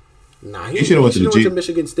League. He should have he went to should the have went G. to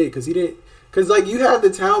Michigan State because he didn't. Because like you have the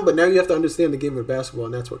talent, but now you have to understand the game of basketball,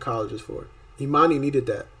 and that's what college is for. Imani needed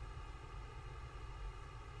that.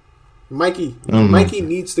 I don't know. Mikey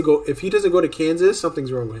needs to go. If he doesn't go to Kansas,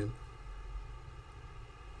 something's wrong with him.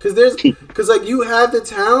 Because like you have the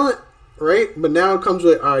talent, right? But now it comes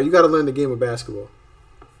with all right. You got to learn the game of basketball.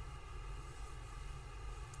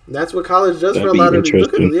 And that's what college does for That'd a be lot of these.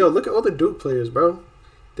 interesting. Look at all the Duke players, bro.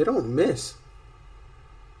 They don't miss.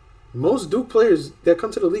 Most Duke players that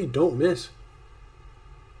come to the league don't miss.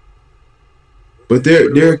 But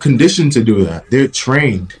they're conditioned to do that. They're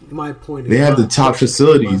trained. My point. They have the top My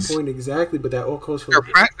facilities. point exactly, but that all comes they're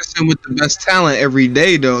from practicing with the best talent every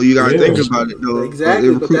day, though. You gotta Yeah. think about it, though. exactly.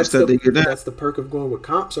 The But recruits that they get. that's the perk of going with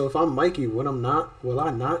comp. So if I'm Mikey, will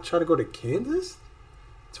I not try to go to Kansas?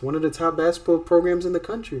 It's one of the top basketball programs in the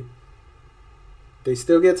country. They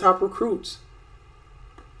still get top recruits.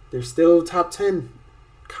 They're still top 10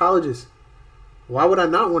 colleges. Why would I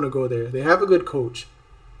not want to go there? They have a good coach.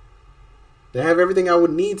 They have everything I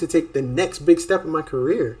would need to take the next big step in my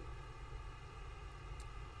career.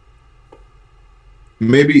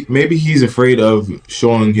 Maybe he's afraid of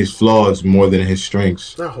showing his flaws more than his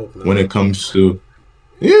strengths I hope not. when it comes to.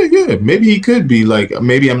 Yeah. Maybe he could be like,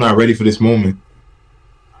 maybe I'm not ready for this moment.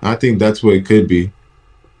 I think that's what it could be.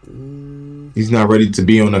 He's not ready to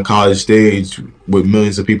be on a college stage with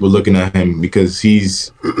millions of people looking at him because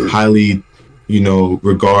he's highly,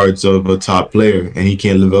 regards of a top player and he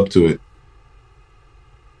can't live up to it.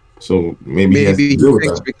 So maybe he has Maybe to he deal with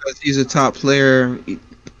thinks that. because he's a top player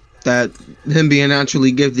that him being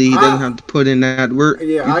naturally gifted, he doesn't have to put in that work.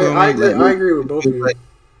 Yeah, You feel I me? agree. Like, I agree with both of you. like,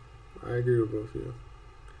 I agree with both of you.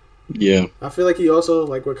 Yeah. I feel like he also,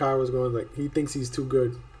 like what Kyrie was going, like he thinks he's too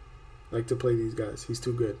good, like to play these guys. He's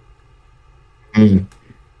too good. Mm.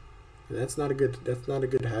 And that's not a good. That's not a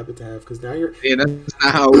good habit to have because now you're. yeah, that's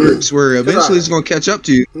not how it works. Where eventually it's gonna catch up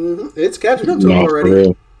to you. It's catching up to him No, for already.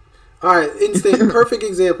 real. All right, instant perfect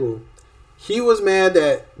example. He was mad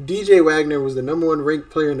that DJ Wagner was the number one ranked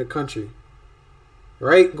player in the country.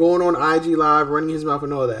 Right, going on IG Live, running his mouth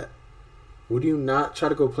and all that. Would you not try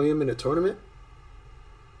to go play him in a tournament?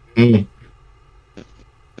 Mm.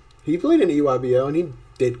 He played in the EYBL and he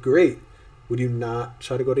did great. Would you not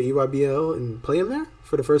try to go to EYBL and play him there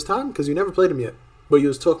for the first time? Because you never played him yet, but you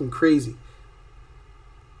was talking crazy.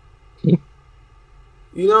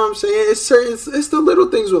 You know what I'm saying? It's the little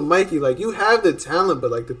things with Mikey. Like you have the talent,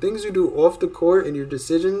 but like the things you do off the court and your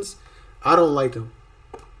decisions, I don't like them.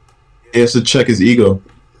 He has to check his ego.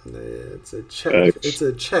 It's a check. Facts. It's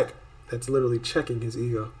a check. That's literally checking his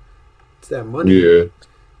ego. It's that money. Yeah.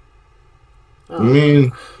 I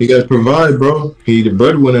mean, he got to provide, bro. He the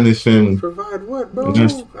breadwinner in his family. Provide what, bro?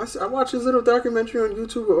 Yes. I watched his little documentary on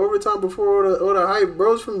YouTube with Overtime before all the hype.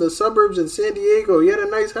 Bro's from the suburbs in San Diego. He had a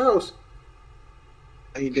nice house.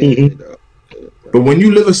 He did, though. But when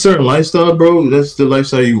you live a certain lifestyle, bro, that's the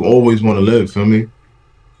lifestyle you always want to live. Feel me?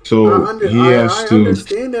 So I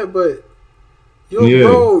understand that, but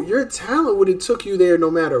bro, your talent would have took you there no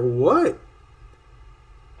matter what.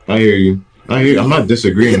 I hear you. I'm not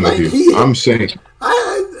disagreeing with you. I'm saying.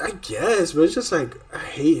 I guess, but it's just like I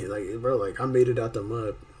hate it. Like, bro, like I made it out the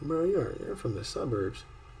mud, bro. You're from the suburbs.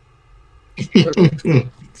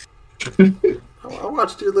 I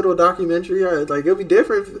watched your little documentary. Like it'll be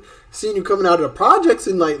different seeing you coming out of the projects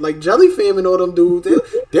and like Jelly Fam and all them dudes.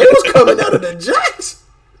 They was coming out of the jacks.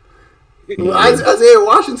 Isaiah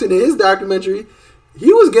Washington in his documentary,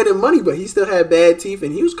 he was getting money, but he still had bad teeth,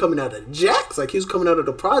 and he was coming out of jacks. Like he was coming out of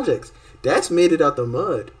the projects. That's made it out the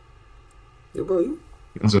mud. Yeah, bro,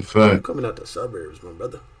 That's a you fact. coming out the suburbs, my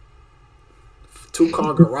brother.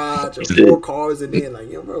 2-car garage and 4 cars in there.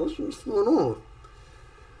 Like, yo, bro, what's going on?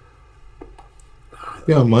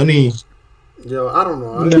 Yeah, money. Yo, I don't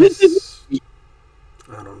know. I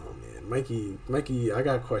don't know, man. Mikey, I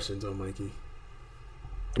got questions on Mikey.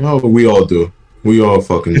 Oh, we all do. We all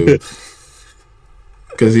fucking do.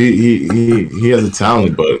 Because he has a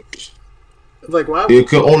talent, but Like, why? it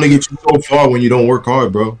can only get you so far when you don't work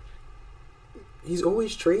hard, bro. He's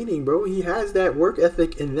always training, bro. He has that work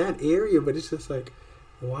ethic in that area, but it's just like,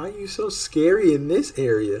 why are you so scary in this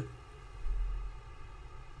area?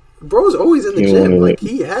 Bro's always in the You gym. wanna- Like,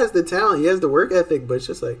 he has the talent, he has the work ethic, but it's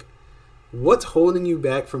just like, what's holding you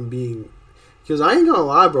back from being? Because I ain't gonna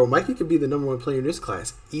lie, bro. Mikey could be the number one player in this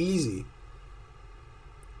class, easy.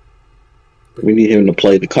 But We need him to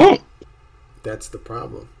play the comp. that's the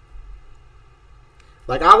problem.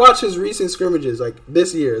 Like, I watched his recent scrimmages, like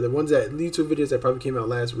this year, the ones that YouTube videos that probably came out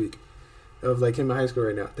last week of like him in high school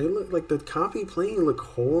right now. They look like the copy playing look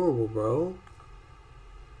horrible, bro.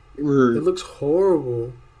 It looks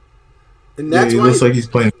horrible, and Yeah, that's he why looks like he's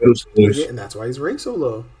playing middle schoolers. yeah, and that's why he's ranked so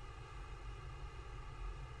low.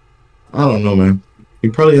 I don't know, man. He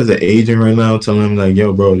probably has an agent right now telling him like,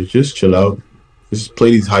 "Yo, bro, just chill out. Just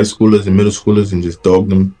play these high schoolers and middle schoolers and just dog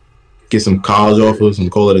them. Get some college offers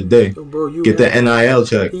and call it a day. So, bro, you Get that NIL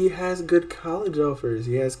check." He has good college offers.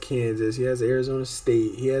 He has Kansas. He has Arizona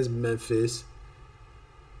State. He has Memphis.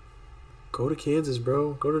 Go to Kansas,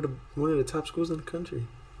 bro. Go to one of the top schools in the country.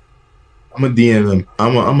 I'm a DM him.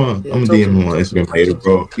 I'm a DM him on Instagram later,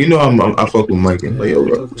 bro. You know I fuck with Mike and like, yo,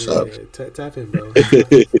 bro, what's up? Tap in, bro.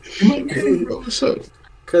 Hey, bro, what's up?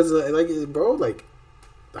 Cause bro, like,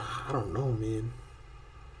 I don't know, man.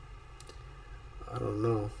 I don't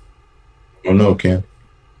know. I don't know, Cam.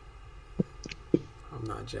 I'm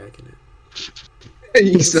not jacking it.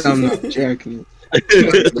 He said I'm not jacking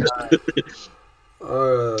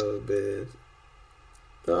Oh man.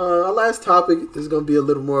 Our last topic is going to be a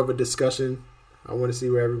little more of a discussion. I want to see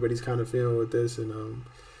where everybody's kind of feeling with this, and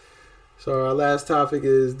so our last topic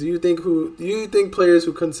is: do you think players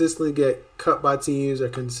who consistently get cut by teams or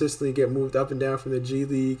consistently get moved up and down from the G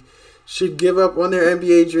League should give up on their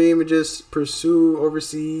NBA dream and just pursue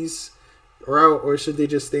overseas route, or should they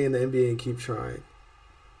just stay in the NBA and keep trying?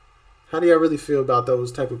 How do y'all really feel about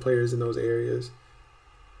those type of players in those areas?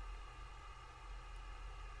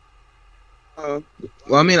 Well,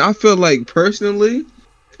 I mean, I feel like personally,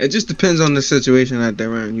 it just depends on the situation that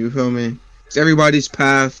they're in. You feel me? 'Cause everybody's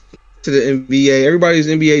path to the NBA, everybody's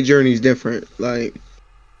NBA journey is different. Like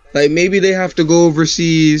maybe they have to go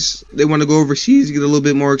overseas. They want to go overseas, get a little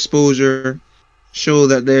bit more exposure, show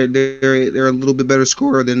that they're a little bit better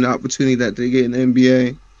scorer than the opportunity that they get in the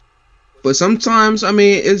NBA. But sometimes, I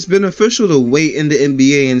mean, it's beneficial to wait in the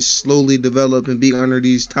NBA and slowly develop and be under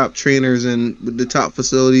these top trainers and with the top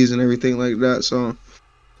facilities and everything like that. So,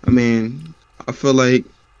 I mean, I feel like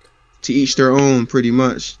to each their own, pretty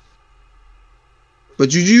much.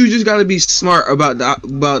 But you just got to be smart about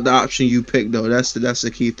the option you pick, though. That's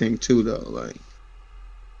the key thing too, though. Like,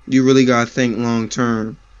 you really got to think long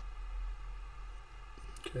term.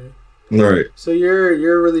 Okay. Right. So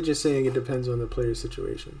you're really just saying it depends on the player's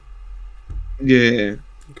situation. Yeah.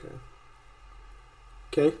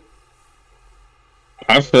 Okay.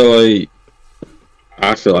 I feel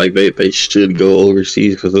like they should go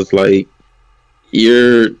overseas because it's like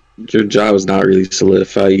your job is not really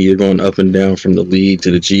solidified. You're going up and down from the league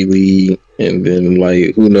to the G League, and then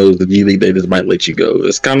like who knows, the G League they just might let you go.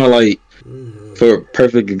 It's kind of like, for a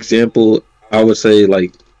perfect example, I would say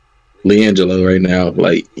like LiAngelo right now.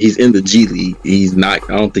 Like he's in the G League. He's not.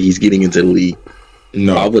 I don't think he's getting into the league.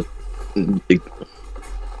 No. I would.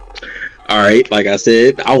 All right, like I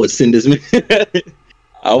said, I would send this man.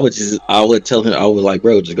 I would tell him, I would like,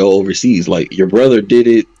 bro, just go overseas. Like your brother did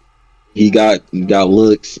it. He got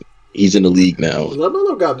looks. He's in the league now.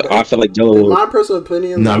 LaMelo got better. I feel like In Jello. my personal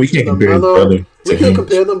opinion, Nah, we can't compare his brother to We can't him.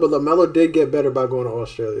 compare them, but LaMelo did get better by going to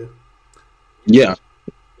Australia. Yeah,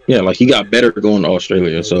 like he got better going to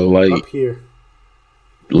Australia. So like Up here.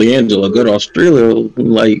 LiAngelo, go to Australia,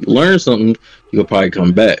 like learn something. You could probably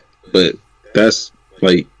come back, but that's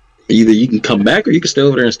like either you can come back or you can stay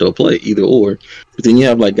over there and still play. Either or. But then you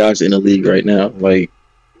have like guys in the league right now. Like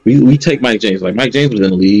we take Mike James. Like Mike James was in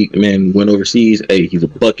the league. The man went overseas. Hey, he's a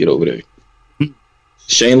bucket over there.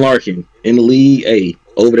 Shane Larkin in the league. Hey,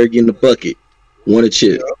 over there getting the bucket. Won a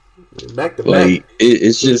chip. Back to Like back.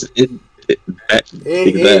 it's just And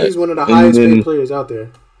he's one of the highest paid players out there.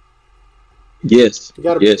 Yes. You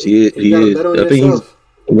gotta, Yes, he is. You gotta bet on I think yourself.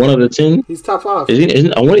 he's one of the 10. He's top 5. Is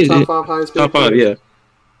he? I want to Top 5 highest paid top 5. players. Yeah.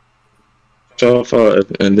 Top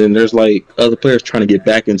 5, and then there's like other players trying to get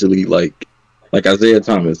back into the league, like Isaiah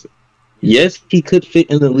Thomas. Yes, he could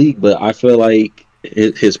fit in the league, but I feel like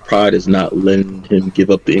his pride is not letting him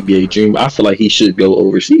give up the NBA dream. I feel like he should go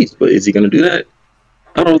overseas, but is he going to do that?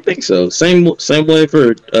 I don't think so. Same way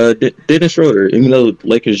for Dennis Schroeder. Even though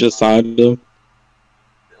Lakers just signed him,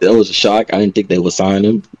 that was a shock. I didn't think they would sign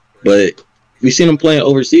him, but we seen him playing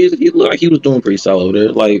overseas. He looked like he was doing pretty solid over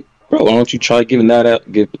there. Like, bro, why don't you try giving that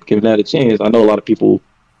a chance? I know a lot of people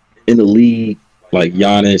in the league, like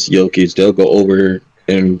Giannis, Jokic, they'll go over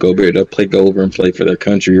and go over and play for their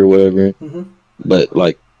country or whatever. Mm-hmm. But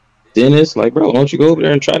like then it's like, bro, why don't you go over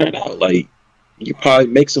there and try that out? Like, you probably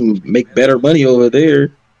make better money over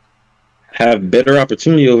there, have better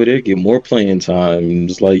opportunity over there, get more playing time. And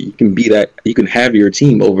just like you can have your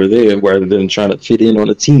team over there rather than trying to fit in on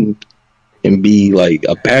a team and be like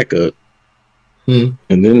a backup. And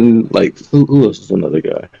then like who else is another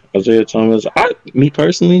guy? Isaiah Thomas. Me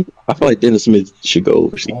personally, I feel like Dennis Smith should go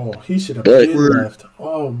overseas. Oh, he should have But been left.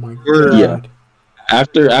 Oh my yeah, god.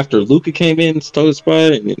 after Luka came in, stole his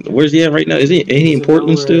spot. And where's he at right now? Is he in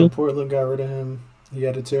Portland nowhere. still? Portland got rid of him. He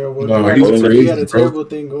had a terrible. No, he, he's had, he had a crazy, bro. terrible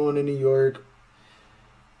thing going in New York.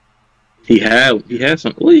 He had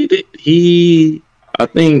some. Well, he did. I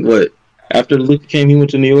think after Luka came, he went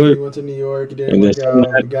to New He York. went to New York. It And didn't work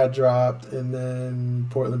then out. He got dropped, and then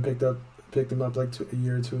Portland picked him up like a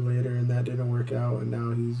year or two later, and that didn't work out. And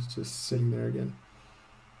now he's just sitting there again.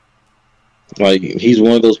 Like, he's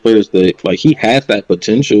one of those players that like he has that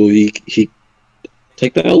potential. He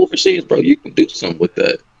take that overseas, bro. You can do something with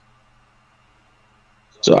that.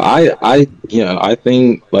 So I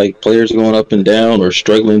think like players going up and down or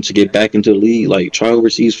struggling to get back into the league, like try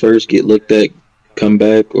overseas first, get looked at, come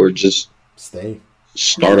back, or just Stay.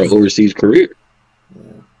 start an overseas career.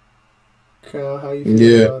 Yeah. Kyle, how you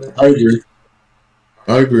feel about it?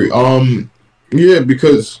 I agree. Yeah,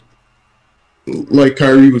 because like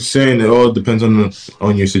Kyrie was saying, it all depends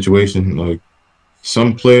on your situation. Like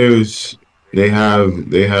some players, they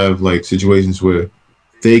have like situations where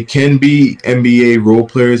they can be NBA role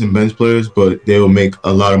players and bench players, but they will make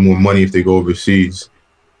a lot of more money if they go overseas.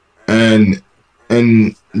 And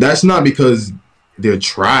that's not because they're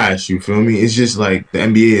trash, you feel me? It's just like the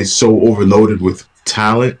NBA is so overloaded with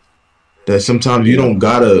talent that sometimes you don't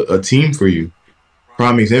got a team for you.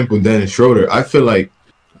 Prime example, Dennis Schroeder. I feel like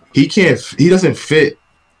he doesn't fit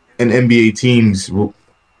an NBA team's,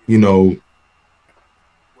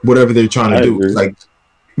 whatever they're trying to do. Agree. Like,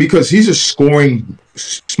 because he's a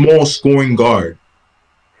small scoring guard,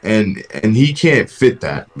 and he can't fit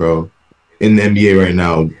that, bro. In the NBA right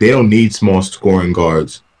now, they don't need small scoring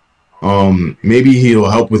guards. Maybe he'll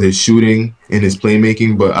help with his shooting and his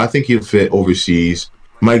playmaking, but I think he'll fit overseas.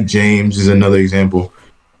 Mike James is another example.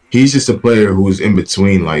 He's just a player who's in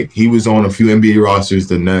between. Like, he was on a few NBA rosters,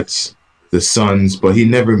 the Nets, the Suns, but he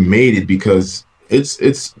never made it because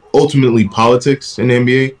it's ultimately politics in the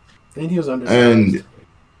NBA. And he was undersized. And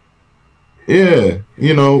yeah,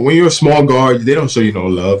 when you're a small guard, they don't show you no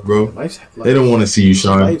love, bro. They don't want to see you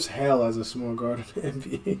shine. Life's hell as a small guard in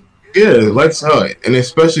the NBA. Yeah, life's hell, and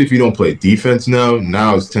especially if you don't play defense now.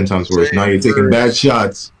 Now it's 10 times worse. Now you're taking bad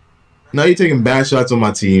shots. Now you're taking bad shots on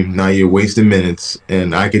my team. Now you're wasting minutes,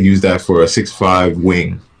 and I could use that for a 6'5"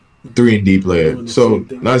 wing, 3-and-D player. So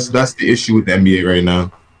that's the issue with the NBA right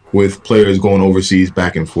now, with players going overseas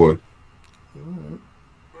back and forth.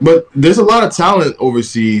 But there's a lot of talent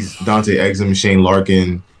overseas. Dante Exum, Shane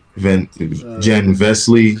Larkin, Jen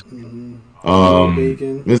Vesley.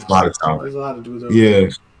 There's a lot of talent. There's a lot of dudes over Yeah.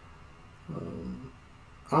 there.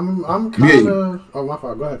 I'm kind of. Oh, my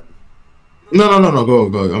fault. Go ahead. No.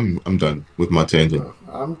 Go. I'm done with my tangent.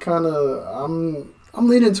 I'm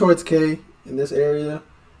leaning towards K in this area,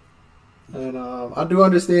 and I do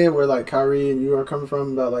understand where like Kyrie and you are coming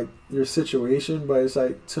from about like your situation, but it's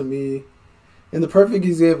like to me, and the perfect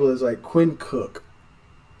example is like Quinn Cook.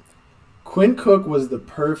 Quinn Cook was the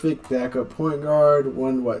perfect backup point guard.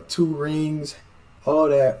 Won 2 rings, all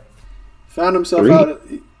that. Found himself 3? out.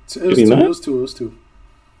 It was two.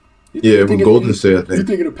 Yeah, with Golden State, I think. You're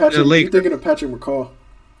thinking of Patrick. Yeah, you're thinking of Patrick McCall.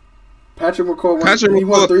 Patrick McCall Patrick won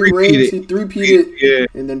McCall 3 rings. He three-peated. three-peated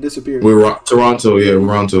and then disappeared. With Toronto.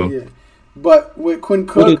 Yeah. But with Quinn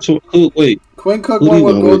Cook, Quinn Cook Who won he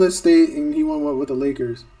with won Golden with? State and he won with the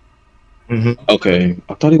Lakers. Mm-hmm. Okay,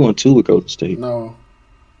 I thought he won 2 with Golden State. No.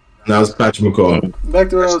 That was Patrick McCall.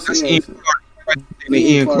 Back to what I was That's saying.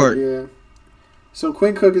 Ian Clark. Yeah. So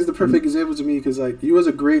Quinn Cook is the perfect example to me because like you was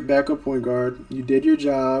a great backup point guard. You did your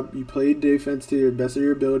job. You played defense to your best of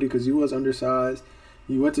your ability because you was undersized.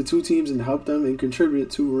 You went to 2 teams and helped them and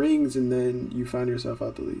contributed 2 rings, and then you find yourself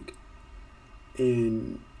out the league.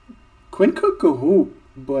 And Quinn Cook could hoop,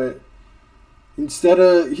 but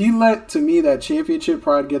he let to me that championship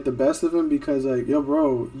pride get the best of him because like, yo,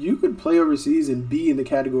 bro, you could play overseas and be in the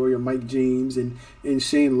category of Mike James and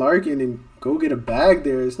Shane Larkin and go get a bag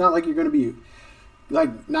there. It's not like you're gonna be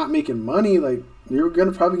like not making money. Like you're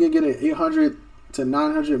gonna probably get an $800 to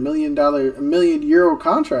 $900 million euro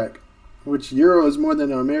contract, which euro is more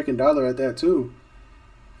than an American dollar at that too.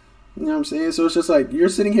 You know what I'm saying? So it's just like you're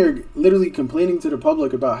sitting here literally complaining to the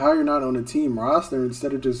public about how you're not on a team roster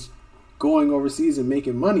instead of just going overseas and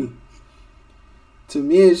making money. To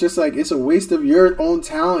me, it's just like it's a waste of your own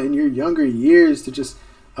talent in your younger years to just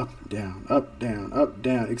up, down, up, down, up,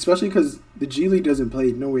 down. Especially because the G League doesn't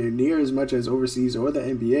play nowhere near as much as overseas or the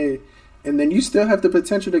NBA. And then you still have the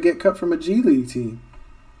potential to get cut from a G League team.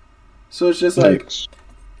 So it's just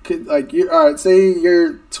you're, all right, say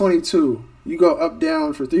you're 22. You go up,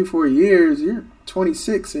 down for 3-4 years. You're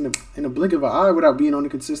 26 in a blink of an eye without being on a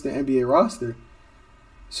consistent NBA roster.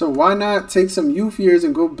 So why not take some youth years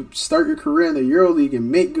and go start your career in the EuroLeague and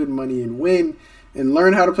make good money and win and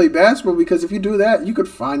learn how to play basketball? Because if you do that, you could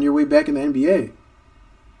find your way back in the NBA.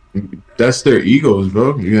 That's their egos,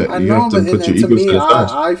 bro. I know, but to me,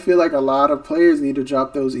 I feel like a lot of players need to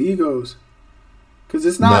drop those egos. Because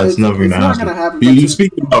it's not going to happen. You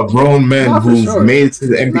speaking about grown men who've made it to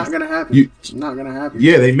the NBA. It's not going to happen. It's not going to happen.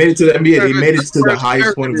 Yeah, they made it to the NBA. They made it to the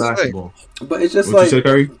highest point of basketball. But it's just what you said,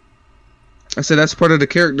 Kyrie? I said that's part of the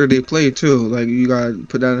character they play too. Like you gotta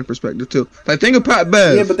put that in perspective too. Like think of Pat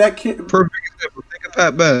Bev. Yeah, but that kid. Perfect example. Think of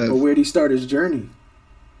Pat Bev. But where did he start his journey?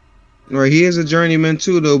 Right, he is a journeyman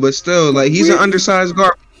too, though. But still, like he's an undersized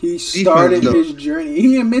guard. He started his journey.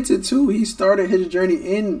 He admits it too. He started his journey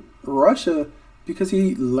in Russia because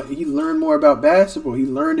he learned more about basketball. He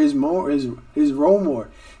learned his role more.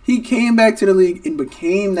 He came back to the league and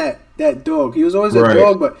became that dog. He was always a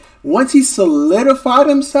dog, but once he solidified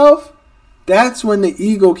himself, that's when the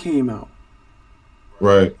ego came out.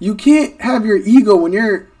 Right. You can't have your ego when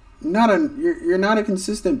you're not a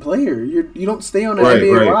consistent player. You don't stay on the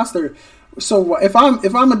NBA roster. So if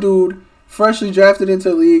I'm a dude freshly drafted into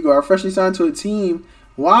the league or freshly signed to a team,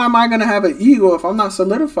 why am I gonna have an ego if I'm not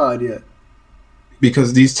solidified yet?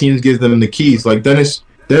 Because these teams give them the keys. Like Dennis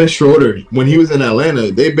Schroeder, when he was in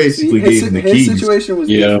Atlanta, they basically gave him the keys. His situation was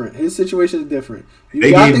different. His situation is different.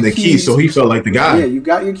 They gave him the keys, so he felt like the guy. Yeah, you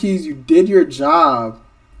got your keys. You did your job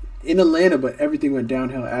in Atlanta, but everything went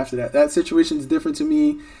downhill after that. That situation is different to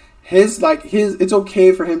me. It's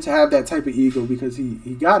okay for him to have that type of ego because he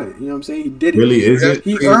got it. You know what I'm saying? He did it. Really, is it?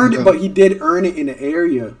 He earned it, but he did earn it in the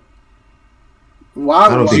area. Why?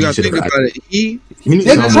 I don't think you think about it.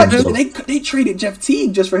 They traded Jeff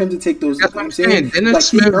Teague just for him to take those. That's what I'm saying. Dennis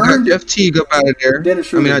Smith got Jeff Teague up out of there. Dennis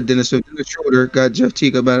Schroeder got Jeff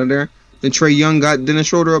Teague up out of there. Then Trae Young got Dennis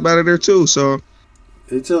Schroeder up out of there too. So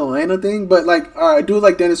it's an Atlanta thing, but all right, do it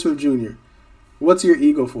like Dennis Smith Jr. What's your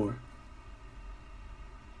ego for?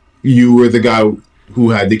 You were the guy who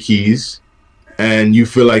had the keys, and you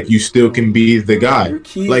feel like you still can be the guy.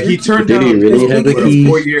 Like he turned down a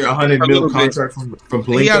 4-year, $100 million contract from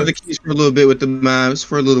Palinka. He had the keys for a little bit with the Mavs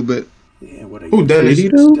for a little bit. Yeah, who Dennis?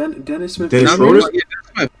 Dennis Smith. Dennis Schroeder.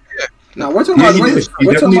 No, we're talking about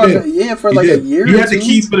for like a year. He had the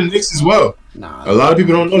keys for the Knicks as well. Nah, a lot of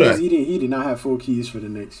people don't know that. He did not have full keys for the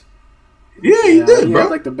Knicks. Yeah, he did, he bro.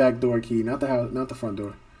 had like the back door key, not the front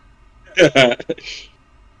door.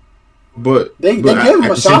 But they gave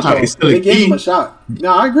him a shot. They gave him a shot.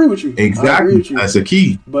 No, I agree with you. Exactly, I agree with you. That's a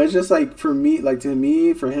key. But it's just like for me,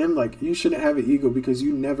 for him, like you shouldn't have an ego because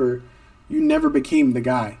you never became the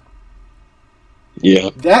guy. Yeah.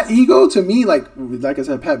 That ego to me, like I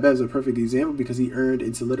said, Pat Bev's a perfect example because he earned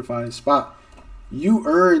and solidified his spot. You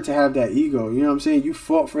earned to have that ego. You know what I'm saying? You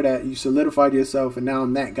fought for that. You solidified yourself, and now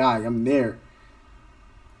I'm that guy. I'm there.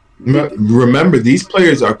 Remember, these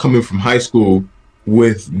players are coming from high school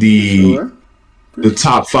with the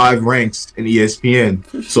top 5 ranks in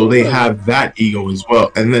ESPN, so they have that ego as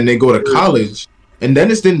well. And then they go to college, and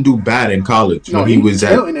Dennis didn't do bad in college when he was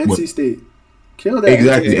at NC State. Killed that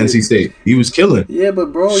exactly NC State. He was killing. Yeah,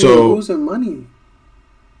 but bro, you're losing money.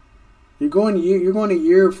 You're going a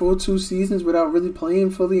year, full 2 seasons without really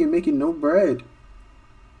playing fully and making no bread.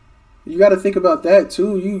 You got to think about that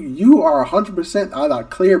too. You are 100% a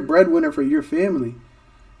clear breadwinner for your family.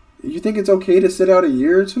 You think it's okay to sit out a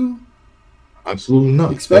year or 2? Absolutely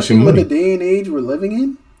not. Especially with the day and age we're living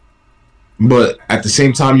in. But at the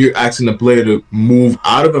same time, you're asking the player to move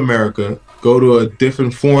out of America, go to a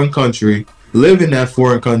different foreign country, live in that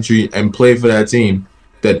foreign country, and play for that team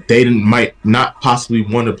that they might not possibly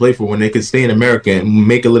want to play for when they could stay in America and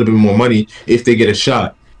make a little bit more money if they get a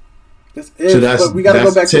shot. But we got to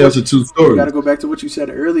go back to two stories. We got to go back to what you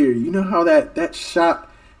said earlier. You know how that shot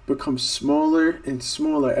becomes smaller and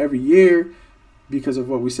smaller every year because of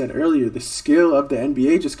what we said earlier. The skill of the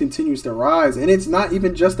NBA just continues to rise, and it's not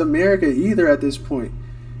even just America either at this point.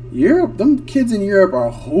 Europe, them kids in Europe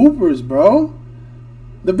are hoopers, bro.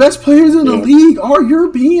 The best players in the league are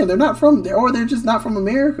European. They're just not from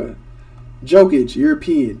America. Jokic,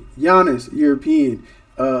 European. Giannis, European.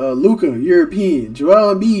 Luka, European.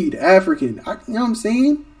 Joel Embiid, African. You know what I'm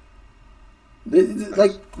saying?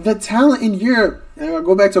 The talent in Europe. And I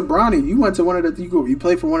go back to Bronny. You went to you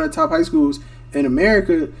played for one of the top high schools in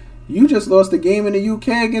America. You just lost a game in the UK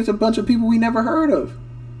against a bunch of people we never heard of.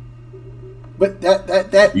 But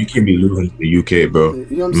that You can't be losing to the UK, bro.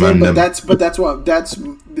 you know what I'm saying? Man, But them. that's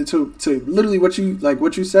to literally what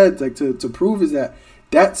you said, like to prove is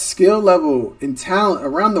that skill level and talent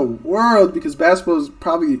around the world, because basketball is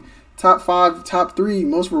probably top 5, top 3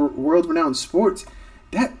 most world renowned sports.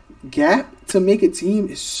 That gap to make a team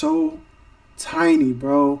is so tiny,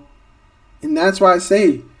 bro. And that's why I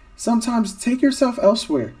say sometimes take yourself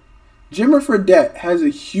elsewhere. Jimmer Fredette has a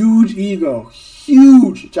huge ego,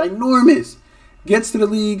 huge, ginormous. Gets to the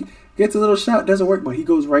league, gets a little shot, doesn't work, but he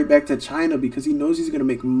goes right back to China because he knows he's going to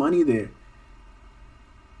make money there.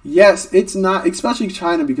 Yes, it's not, especially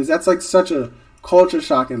China, because that's like such a culture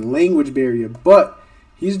shock and language barrier, but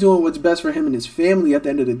he's doing what's best for him and his family at the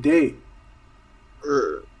end of the day.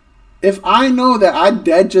 If I know that I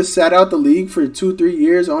dead just sat out the league for 2-3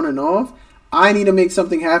 years on and off, I need to make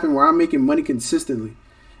something happen where I'm making money consistently.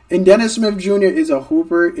 And Dennis Smith Jr. is a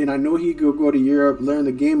hooper, and I know he could go to Europe, learn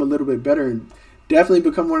the game a little bit better, and definitely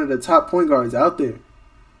become one of the top point guards out there.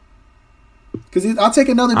 Because I'll take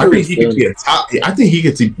another dude. I think he could be a top. I think he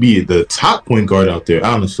could be the top point guard out there.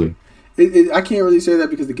 Honestly, I can't really say that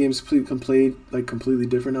because the game's played like completely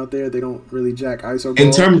different out there. They don't really jack ISO.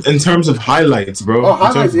 In terms of highlights, bro. Oh,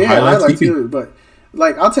 highlights, yeah, highlights could, too. But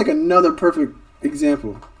like, I'll take another perfect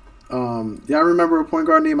example. Y'all remember a point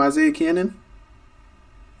guard named Isaiah Cannon?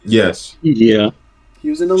 Yes. Yeah. He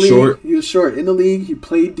was in the league. Short. He was short in the league. He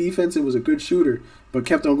played defense and was a good shooter, but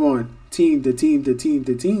kept on going team to team to team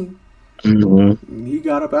to team. Mm-hmm. He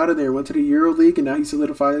got up out of there, went to the Euro League, and now he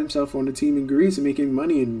solidified himself on the team in Greece and making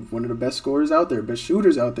money and one of the best scorers out there, best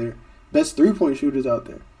shooters out there, best 3-point shooters out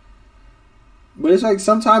there. But it's like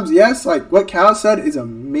sometimes, yes, like what Cal said is a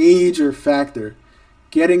major factor.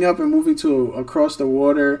 Getting up and moving to across the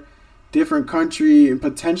water, different country, and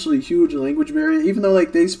potentially huge language barrier, even though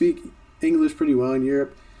like they speak English pretty well in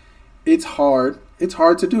Europe, it's hard. It's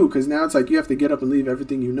hard to do because now it's like you have to get up and leave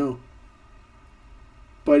everything you know.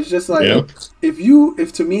 But it's just like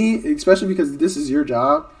if to me, especially because this is your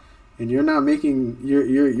job and you're not making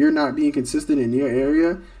you're not being consistent in your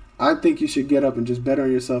area, I think you should get up and just bet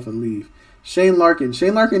on yourself and leave. Shane Larkin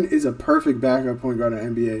is a perfect backup point guard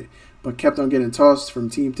in the NBA, but kept on getting tossed from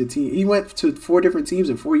team to team. He went to 4 different teams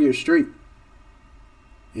in 4 years straight.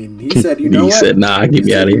 And he said, "You know what? He said, nah, get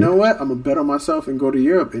me out of here. You know what? I'm gonna bet on myself and go to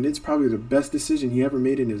Europe." And it's probably the best decision he ever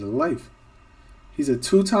made in his life. He's a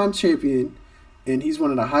 2-time champion. And he's one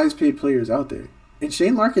of the highest paid players out there. And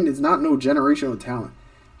Shane Larkin is not no generational talent.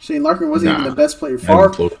 Shane Larkin wasn't even the best player far,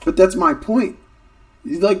 but that's my point.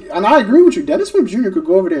 He's like, and I agree with you. Dennis Smith Jr. could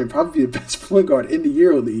go over there and probably be the best point guard in the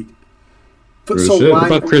Euro League. But so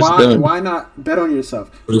why not bet on yourself?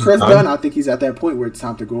 Chris Dunn, I think he's at that point where it's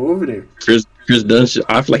time to go over there. Chris Dunn,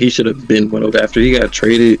 I feel like he should have been went over after he got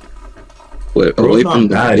traded. Away from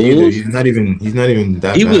the Bulls. He's not even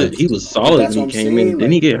that bad. He was solid when he came in.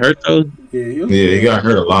 Didn't he get hurt though? Yeah, he got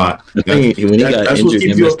hurt a lot. When he got injured,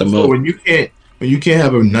 he messed him up. When you can't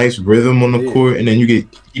have a nice rhythm on the court and then you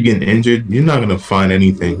get injured, you're not gonna find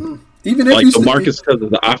anything. Mm-hmm. Even if like DeMarcus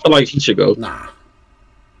Cousins, I feel like he should go.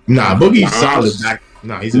 Nah, Boogie's solid back.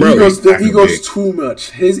 Nah, he's the ego's too much.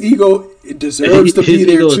 His ego deserves to be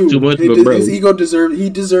there too. Too much, his ego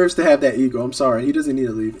deserves to have that ego. I'm sorry, he doesn't need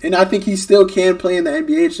to leave. And I think he still can play in the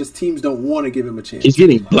NBA. It's just teams don't want to give him a chance. He's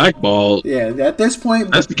getting blackballed. Yeah, at this point,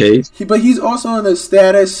 that's the case. But he's also in the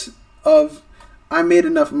status of I made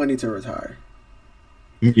enough money to retire.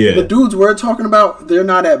 Yeah, the dudes we're talking about, they're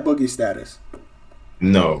not at Boogie status.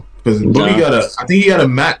 No, because Boogie I think he got a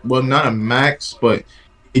max. Well, not a max, but.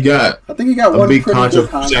 I think he got one big pretty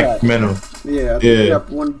contract big contract. Yeah, I think he got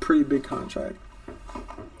one pretty big contract.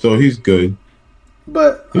 So he's good.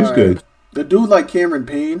 But he's good. The dude like Cameron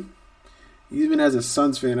Payne, even as a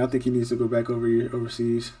Suns fan, I think he needs to go back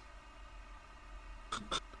overseas.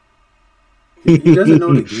 He doesn't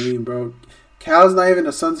know the game, bro. Cal's not even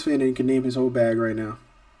a Suns fan and he can name his whole bag right now.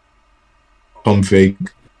 Pump fake,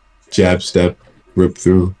 jab step, rip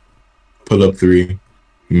through, pull up 3,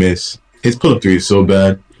 miss. His pull-up 3 is so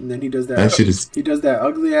bad. And then he does that. He does that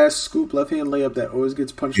ugly-ass scoop left-hand layup that always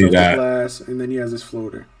gets punched off the glass, and then he has his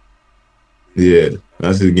floater. Yeah,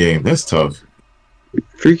 that's his game. That's tough.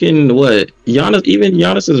 Freaking what?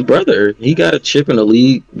 Giannis's brother, he got a chip in the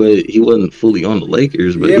league, but he wasn't fully on the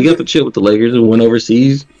Lakers. But he got the chip with the Lakers and went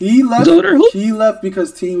overseas. He left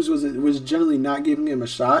because teams was generally not giving him a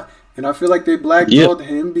shot, and I feel like they blackballed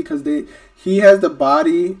him because he has the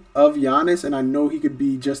body of Giannis, and I know he could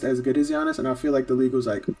be just as good as Giannis, and I feel like the league was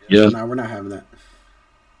like, nah, we're not having that.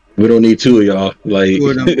 We don't need 2 of y'all. Like,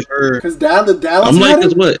 because Dallas I'm like,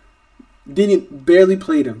 him, what? Barely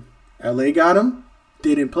played him. LA got him,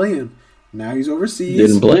 didn't play him. Now he's overseas.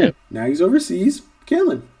 Didn't play him. Now he's overseas,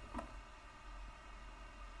 killing.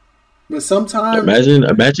 But sometimes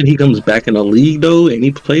Imagine he comes back in the league though, and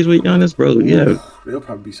he plays with Giannis, bro. Yeah, there'll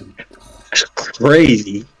probably be some. that's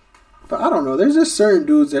crazy. But I don't know. There's just certain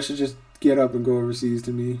dudes that should just get up and go overseas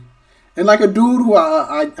to me. And like a dude who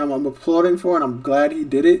I'm applauding for, and I'm glad he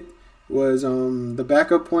did it, was the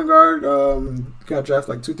backup point guard got drafted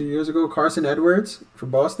like 2-3 years ago, Carson Edwards from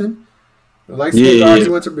Boston. The light skinned guard, he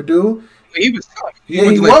went to Purdue. He was tough.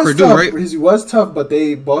 He was Purdue, tough. Right? He was tough, but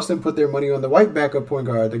Boston put their money on the white backup point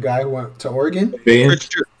guard, the guy who went to Oregon.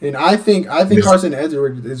 And I think Carson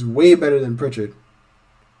Edwards is way better than Pritchard.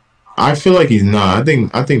 I feel like he's not.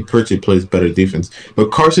 I think Pritchard plays better defense, but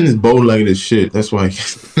Carson is bow-legged as shit. That's why.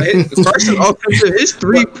 Carson offensive, his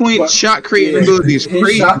 3-point shot creating ability is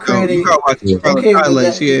crazy. Shot creating,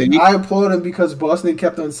 I applaud him because Boston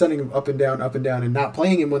kept on sending him up and down, and not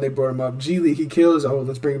playing him when they brought him up. G League, he kills. Oh,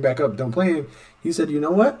 let's bring him back up. Don't play him. He said, you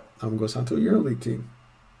know what? I'm gonna go sign to a EuroLeague team.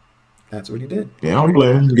 That's what he did. Yeah, I'm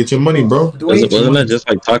playing. Get your money, bro. Wasn't that just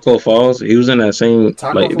like Taco Falls? He was in that same.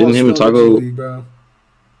 Didn't him and Taco? League, bro.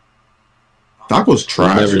 Taco's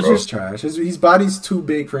trash. He's just trash. His body's too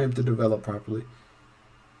big for him to develop properly.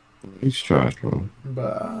 He's trash, bro.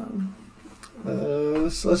 But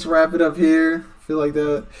let's wrap it up here. I feel like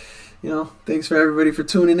that. Thanks for everybody for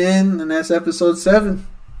tuning in, and that's episode 7.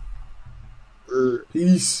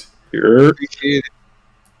 Peace. Appreciate it.